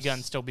any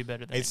gun still be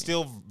better than it's any?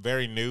 Still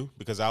very new,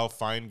 because I'll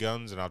find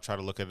guns and I'll try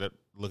to look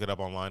it up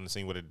online and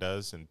see what it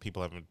does, and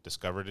people haven't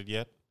discovered it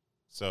yet.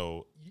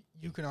 So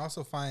you can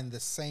also find the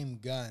same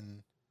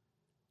gun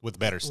with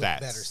better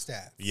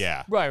stats.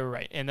 Yeah.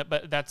 Right. And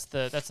but that's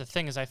the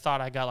thing, is I thought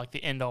I got like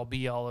the end all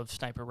be all of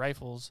sniper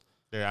rifles.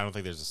 I don't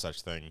think there's a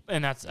such thing.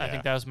 And I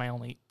think that was my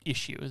only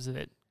issue, is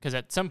that because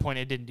at some point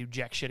it didn't do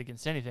jack shit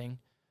against anything,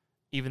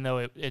 even though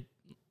it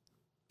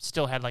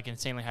still had like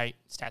insanely high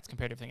stats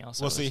compared to everything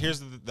else. Well, see, here's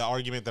the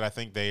argument that I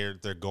think they're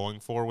going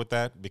for with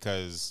that,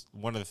 because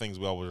one of the things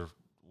we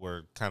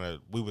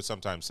would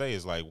sometimes say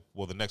is like,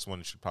 well, the next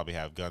one should probably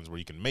have guns where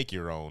you can make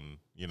your own,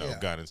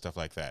 gun and stuff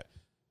like that.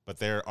 But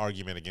their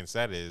argument against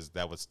that is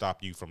that would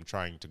stop you from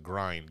trying to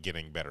grind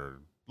getting better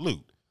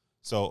loot.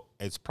 So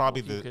it's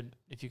probably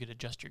if you could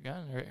adjust your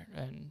gun,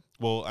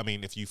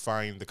 if you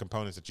find the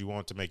components that you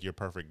want to make your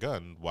perfect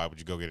gun, why would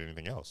you go get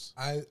anything else?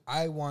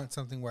 I want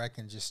something where I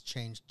can just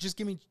change. Just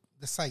give me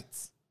the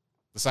sights.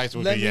 The sights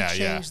would Let be me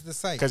change the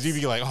sights, because you'd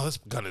be like, oh, this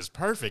gun is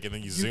perfect, and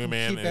then you zoom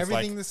in, keep and it's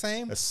everything like the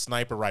same. a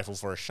sniper rifle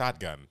for a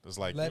shotgun. It's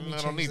like, Let me I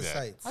change don't need the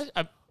that. sights.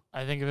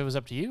 I think if it was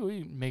up to you,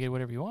 you make it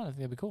whatever you want. I think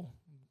that'd be cool.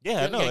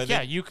 Yeah, no,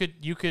 you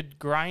could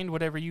grind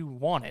whatever you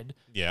wanted.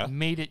 Yeah,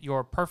 made it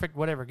your perfect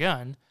whatever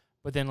gun.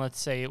 But then let's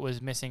say it was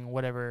missing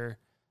whatever.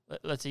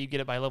 Let's say you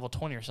get it by level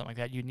 20 or something like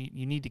that. You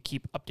need to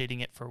keep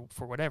updating it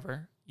for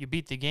whatever. You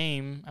beat the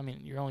game. I mean,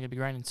 you're only gonna be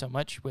grinding so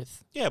much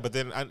with. Yeah, but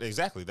then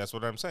exactly, that's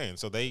what I'm saying.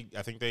 So I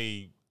think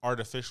they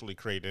artificially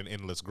create an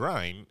endless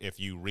grind. If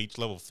you reach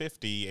level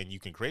 50 and you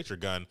can create your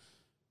gun,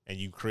 and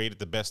you created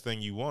the best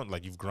thing you want,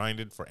 like you've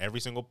grinded for every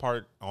single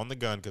part on the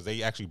gun, because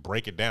they actually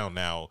break it down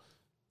now.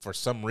 For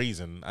some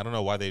reason, I don't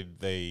know why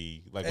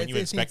they like when you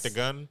inspect a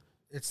gun.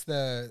 It's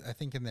I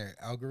think in their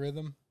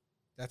algorithm,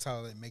 that's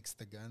how it makes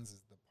the guns, is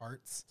the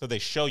parts. So they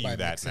show you by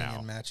that mixing now.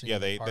 and matching Yeah,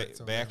 the they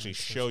parts actually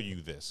show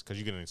you this, because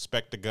you can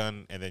inspect the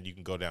gun and then you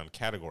can go down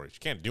categories.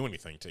 You can't do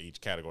anything to each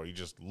category. You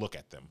just look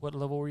at them. What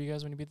level were you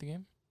guys when you beat the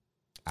game?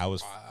 I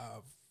was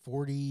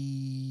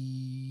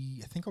 40.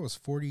 I think I was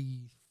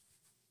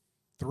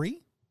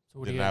 43.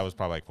 So I was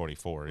probably like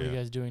 44. What are you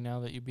guys doing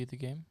now that you beat the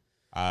game?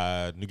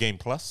 New game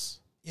plus.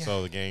 Yeah.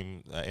 So the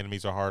game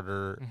enemies are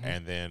harder,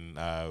 and then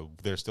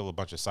there's still a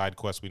bunch of side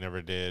quests we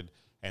never did,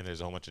 and there's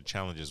a whole bunch of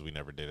challenges we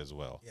never did as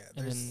well. Yeah,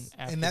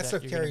 and that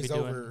stuff you're gonna carries be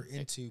doing over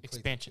into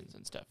expansions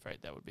and stuff,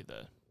 right? That would be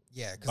the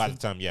By the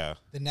time,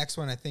 the next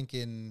one I think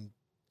in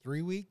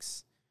 3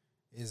 weeks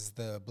is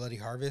the Bloody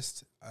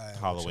Harvest,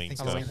 Halloween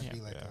which I think stuff. is going to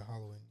be like a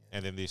Halloween. Yeah.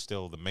 And then there's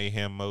still the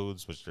mayhem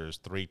modes, which there's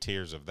 3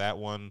 tiers of that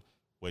one,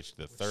 which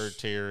the third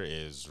tier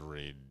is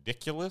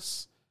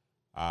ridiculous.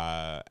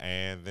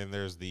 And then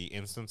there's the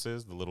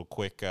instances, the little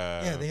quick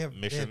they have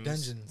missions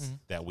dungeons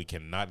that we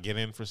cannot get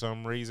in for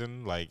some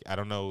reason. Like, I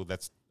don't know.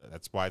 That's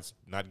why it's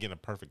not getting a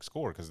perfect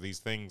score, because these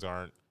things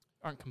aren't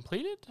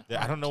completed.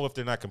 I don't know if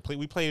they're not complete.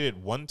 We played it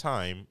one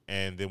time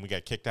and then we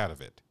got kicked out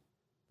of it.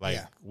 Like,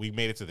 we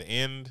made it to the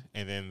end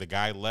and then the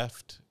guy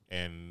left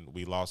and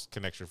we lost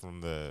connection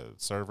from the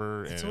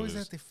server. It's and always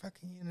at the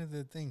fucking end of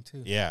the thing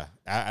too. Yeah,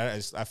 I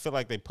feel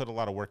like they put a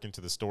lot of work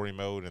into the story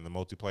mode and the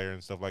multiplayer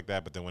and stuff like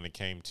that. But then when it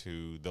came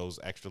to those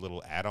extra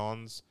little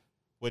add-ons,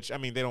 which, I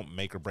mean, they don't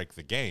make or break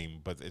the game,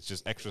 but it's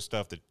just extra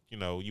stuff that,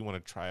 you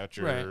want to try out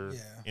your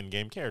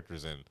in-game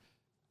characters in.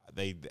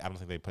 I don't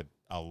think they put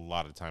a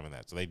lot of time in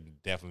that. So they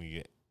definitely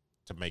need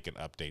to make an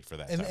update for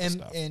that type of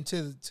stuff. And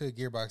to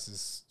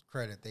Gearbox's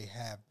credit, they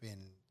have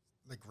been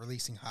like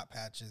releasing hot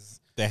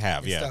patches. They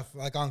have, and stuff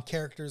like on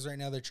characters right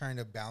now. They're trying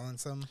to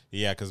balance them.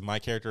 Yeah, because my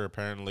character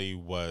apparently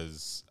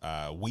was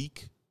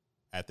weak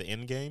at the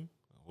end game,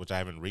 which I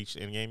haven't reached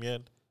end game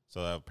yet.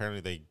 So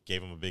apparently they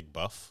gave him a big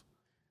buff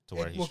to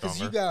where he's stronger.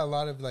 Because you got a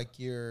lot of like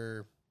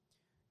your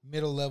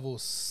middle level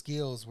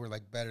skills were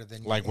like better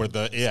than like where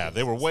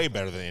they were way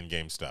better than in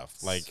game stuff.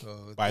 Like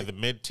so by the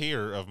mid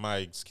tier of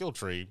my skill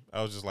tree,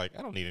 I was just like,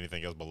 I don't need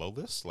anything else below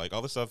this. Like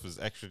all this stuff is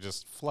extra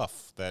just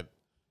fluff that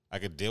I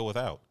could deal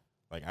without.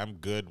 Like, I'm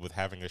good with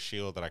having a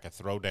shield that I can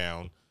throw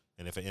down,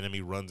 and if an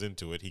enemy runs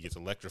into it, he gets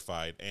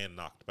electrified and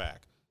knocked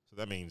back. So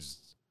that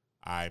means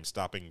I'm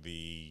stopping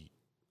the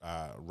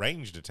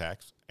ranged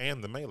attacks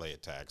and the melee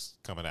attacks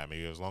coming at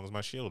me as long as my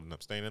shield ends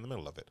up staying in the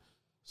middle of it.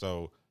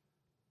 So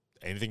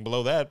anything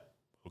below that,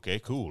 okay,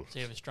 cool. So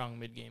you have a strong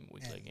mid-game,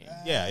 weak-late game.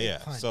 Yeah.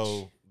 Punch.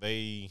 So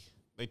they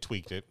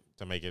tweaked it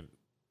to make it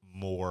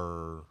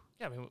more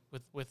Yeah, I mean,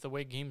 with the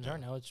way games are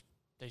now,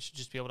 they should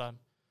just be able to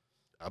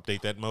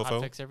update that mofo.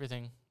 fix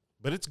everything.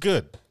 But it's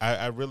good.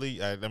 I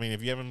mean,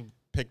 if you haven't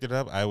picked it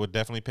up, I would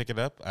definitely pick it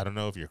up. I don't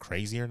know if you're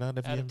crazy or not.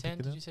 If you Out of haven't 10, picked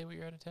it did up. you say what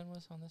your out of 10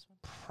 was on this one?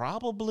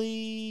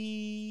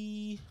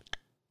 Probably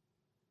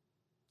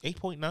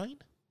 8.9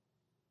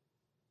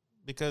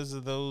 because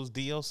of those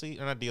DLC,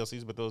 or not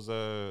DLCs, but those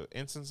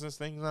instances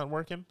things not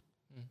working.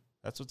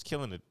 That's what's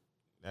killing it.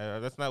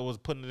 That's not what's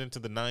putting it into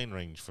the 9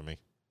 range for me.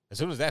 As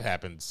soon as that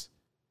happens,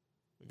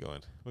 we're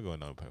going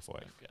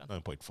 9.5.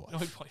 9.5.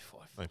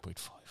 9.5.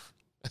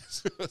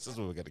 This is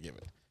what we got to give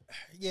it.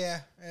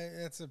 Yeah,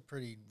 it's a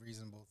pretty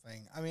reasonable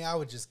thing. I mean, I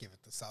would just give it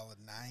the solid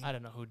 9. I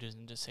don't know who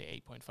doesn't just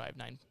say 8.5,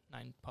 9.0.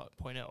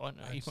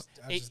 I'd just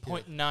give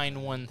it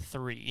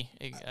 8.913.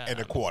 And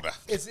a quarter.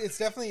 It's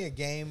definitely a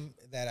game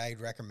that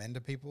I'd recommend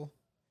to people.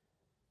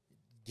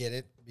 Get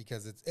it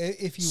because it's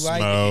if you like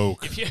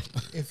Smoke. If you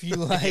if you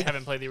like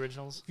haven't played the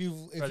originals,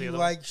 if the you other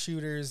like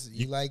shooters,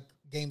 you like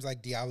games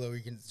like Diablo, where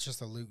you can it's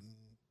just a loot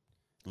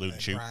Loot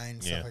and shoot.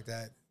 grind Yeah. stuff like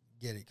that.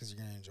 Get it because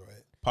you're gonna enjoy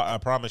it. I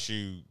promise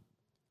you,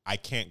 I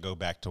can't go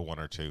back to 1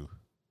 or 2.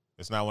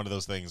 It's not one of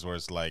those things where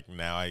it's like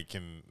now I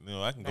can,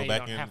 I can no, go you back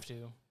don't and have to.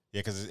 yeah,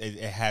 because it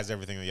has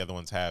everything the other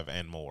ones have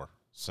and more.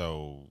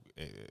 So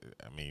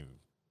I mean,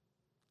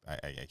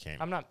 I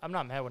can't. I'm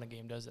not mad when a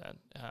game does that.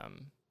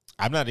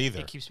 I'm not either.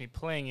 It keeps me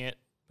playing it,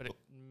 but it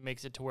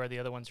makes it to where the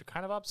other ones are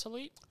kind of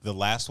obsolete. The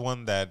last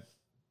one that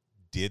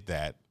did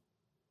that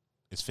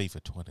is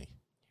FIFA 20.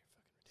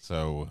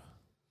 So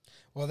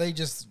Well, they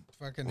just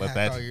fucking Let hack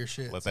that- all your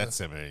shit. let so. that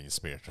simmer in your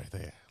spirit right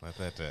there. Let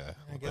that.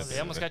 Let guess that They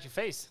almost simmer. got your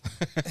face.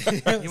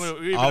 You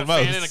would have been a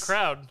fan in a Almost.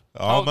 crowd.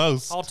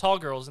 Almost. All tall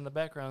girls in the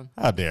background.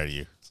 How dare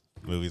you?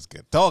 Movie's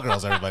good. Tall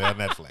Girls, everybody on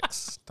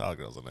Netflix. Tall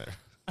Girls on there.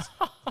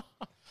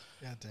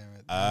 God damn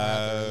it! I'm gonna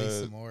have to release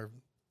Uh, some more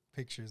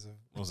pictures of.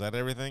 Was that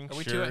everything? Are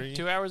we Shuri?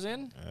 2 hours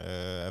in?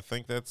 I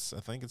think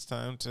it's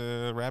time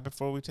to wrap it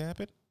before we tap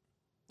it.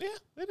 Yeah,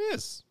 it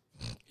is.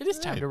 It is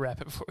time Right. to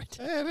wrap it before we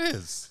Yeah, it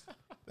is.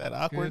 That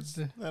awkward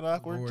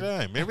Lord.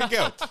 time. Here we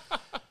go.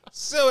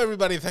 So,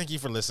 everybody, thank you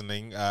for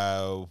listening.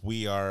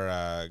 We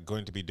are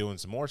going to be doing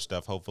some more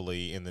stuff,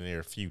 hopefully, in the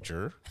near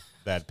future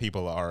that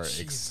people are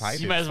excited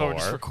You might as well for.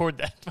 just record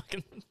that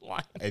fucking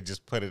line. And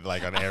just put it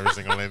like on every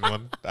single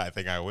one. I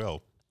think I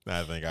will.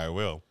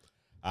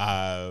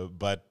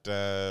 But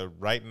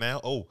right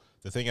now,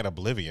 the thing at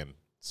Oblivion.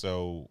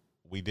 So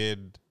we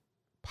did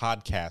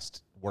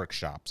podcast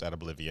workshops at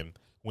Oblivion.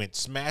 Went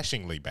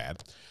smashingly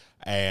bad.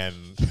 And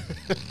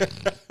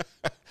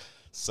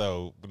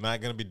so we're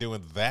not going to be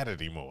doing that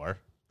anymore.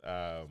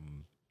 I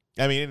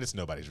mean, it's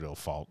nobody's real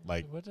fault.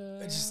 Like, What,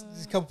 Just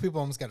a couple people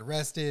almost got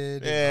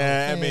arrested.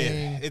 yeah, I and the whole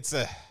mean, thing. it's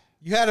a,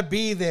 You had to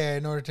be there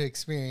in order to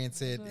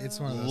experience it. It's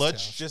one of those.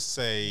 let's tales. just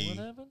say what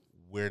happened?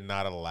 we're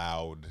not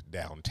allowed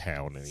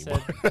downtown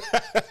anymore.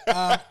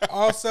 Said,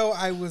 Also,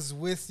 I was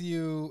with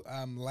you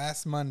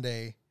last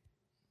Monday.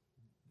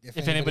 If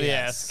anybody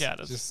asks, got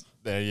us. Just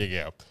There you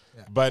go.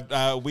 Yeah.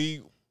 But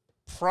we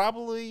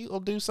probably will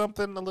do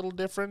something a little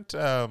different.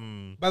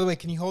 by the way,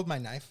 can you hold my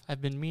knife?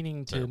 I've been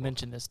meaning to Terrible.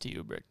 mention this to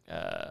you, Brick.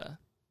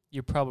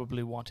 You're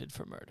probably wanted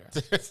for murder.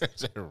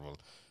 Terrible.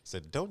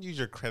 Said, don't use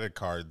your credit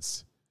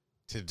cards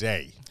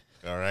today.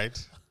 All right,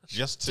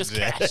 just Just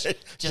today. cash.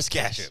 just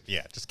cash it.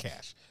 Yeah, just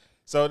cash.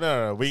 So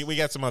no. We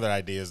got some other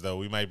ideas though.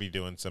 We might be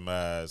doing some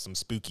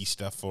spooky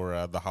stuff for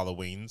the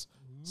Halloweens.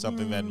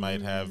 Something that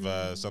might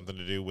have something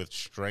to do with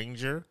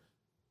Stranger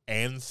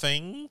and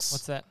Things.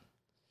 What's that?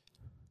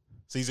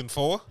 Season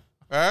 4?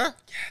 Huh?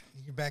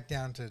 You're back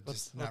down to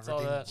just not what's all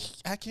redeeming.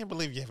 that? I can't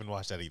believe you haven't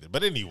watched that either.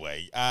 But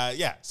anyway,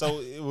 yeah. So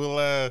we'll.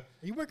 Are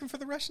you working for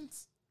the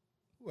Russians?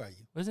 Who are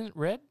you? Wasn't it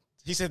Red?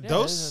 He said Yeah,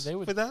 those they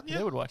would. for that. Yeah,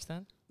 They would watch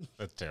that.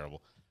 that's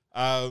terrible.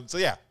 So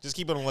yeah, just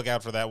keep on the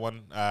lookout for that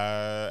one.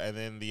 And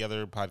then the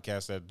other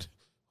podcast that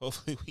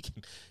hopefully we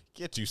can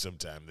get to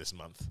sometime this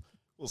month.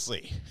 We'll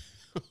see.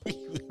 We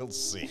will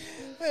see.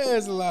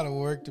 There's a lot of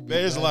work to be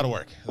There's a done. lot of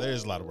work. There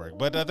is a lot of work.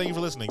 But thank you for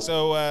listening.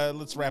 So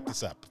let's wrap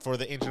this up. For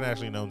the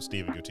internationally known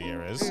Steven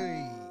Gutierrez,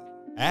 Hey.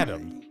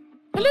 Adam,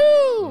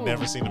 Hello.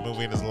 never seen a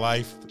movie in his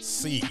life.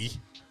 C.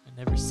 I've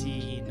never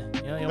seen.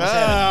 You almost Ah,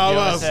 had it. You almost.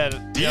 almost had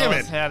it. You Damn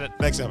almost it. had it.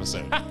 Next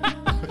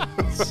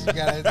episode. You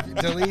gotta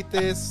delete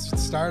this,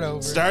 start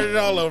over. Start it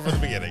all over at the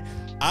beginning.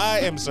 I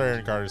am Sir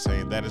Aaron Carter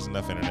saying that is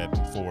enough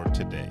internet for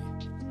today.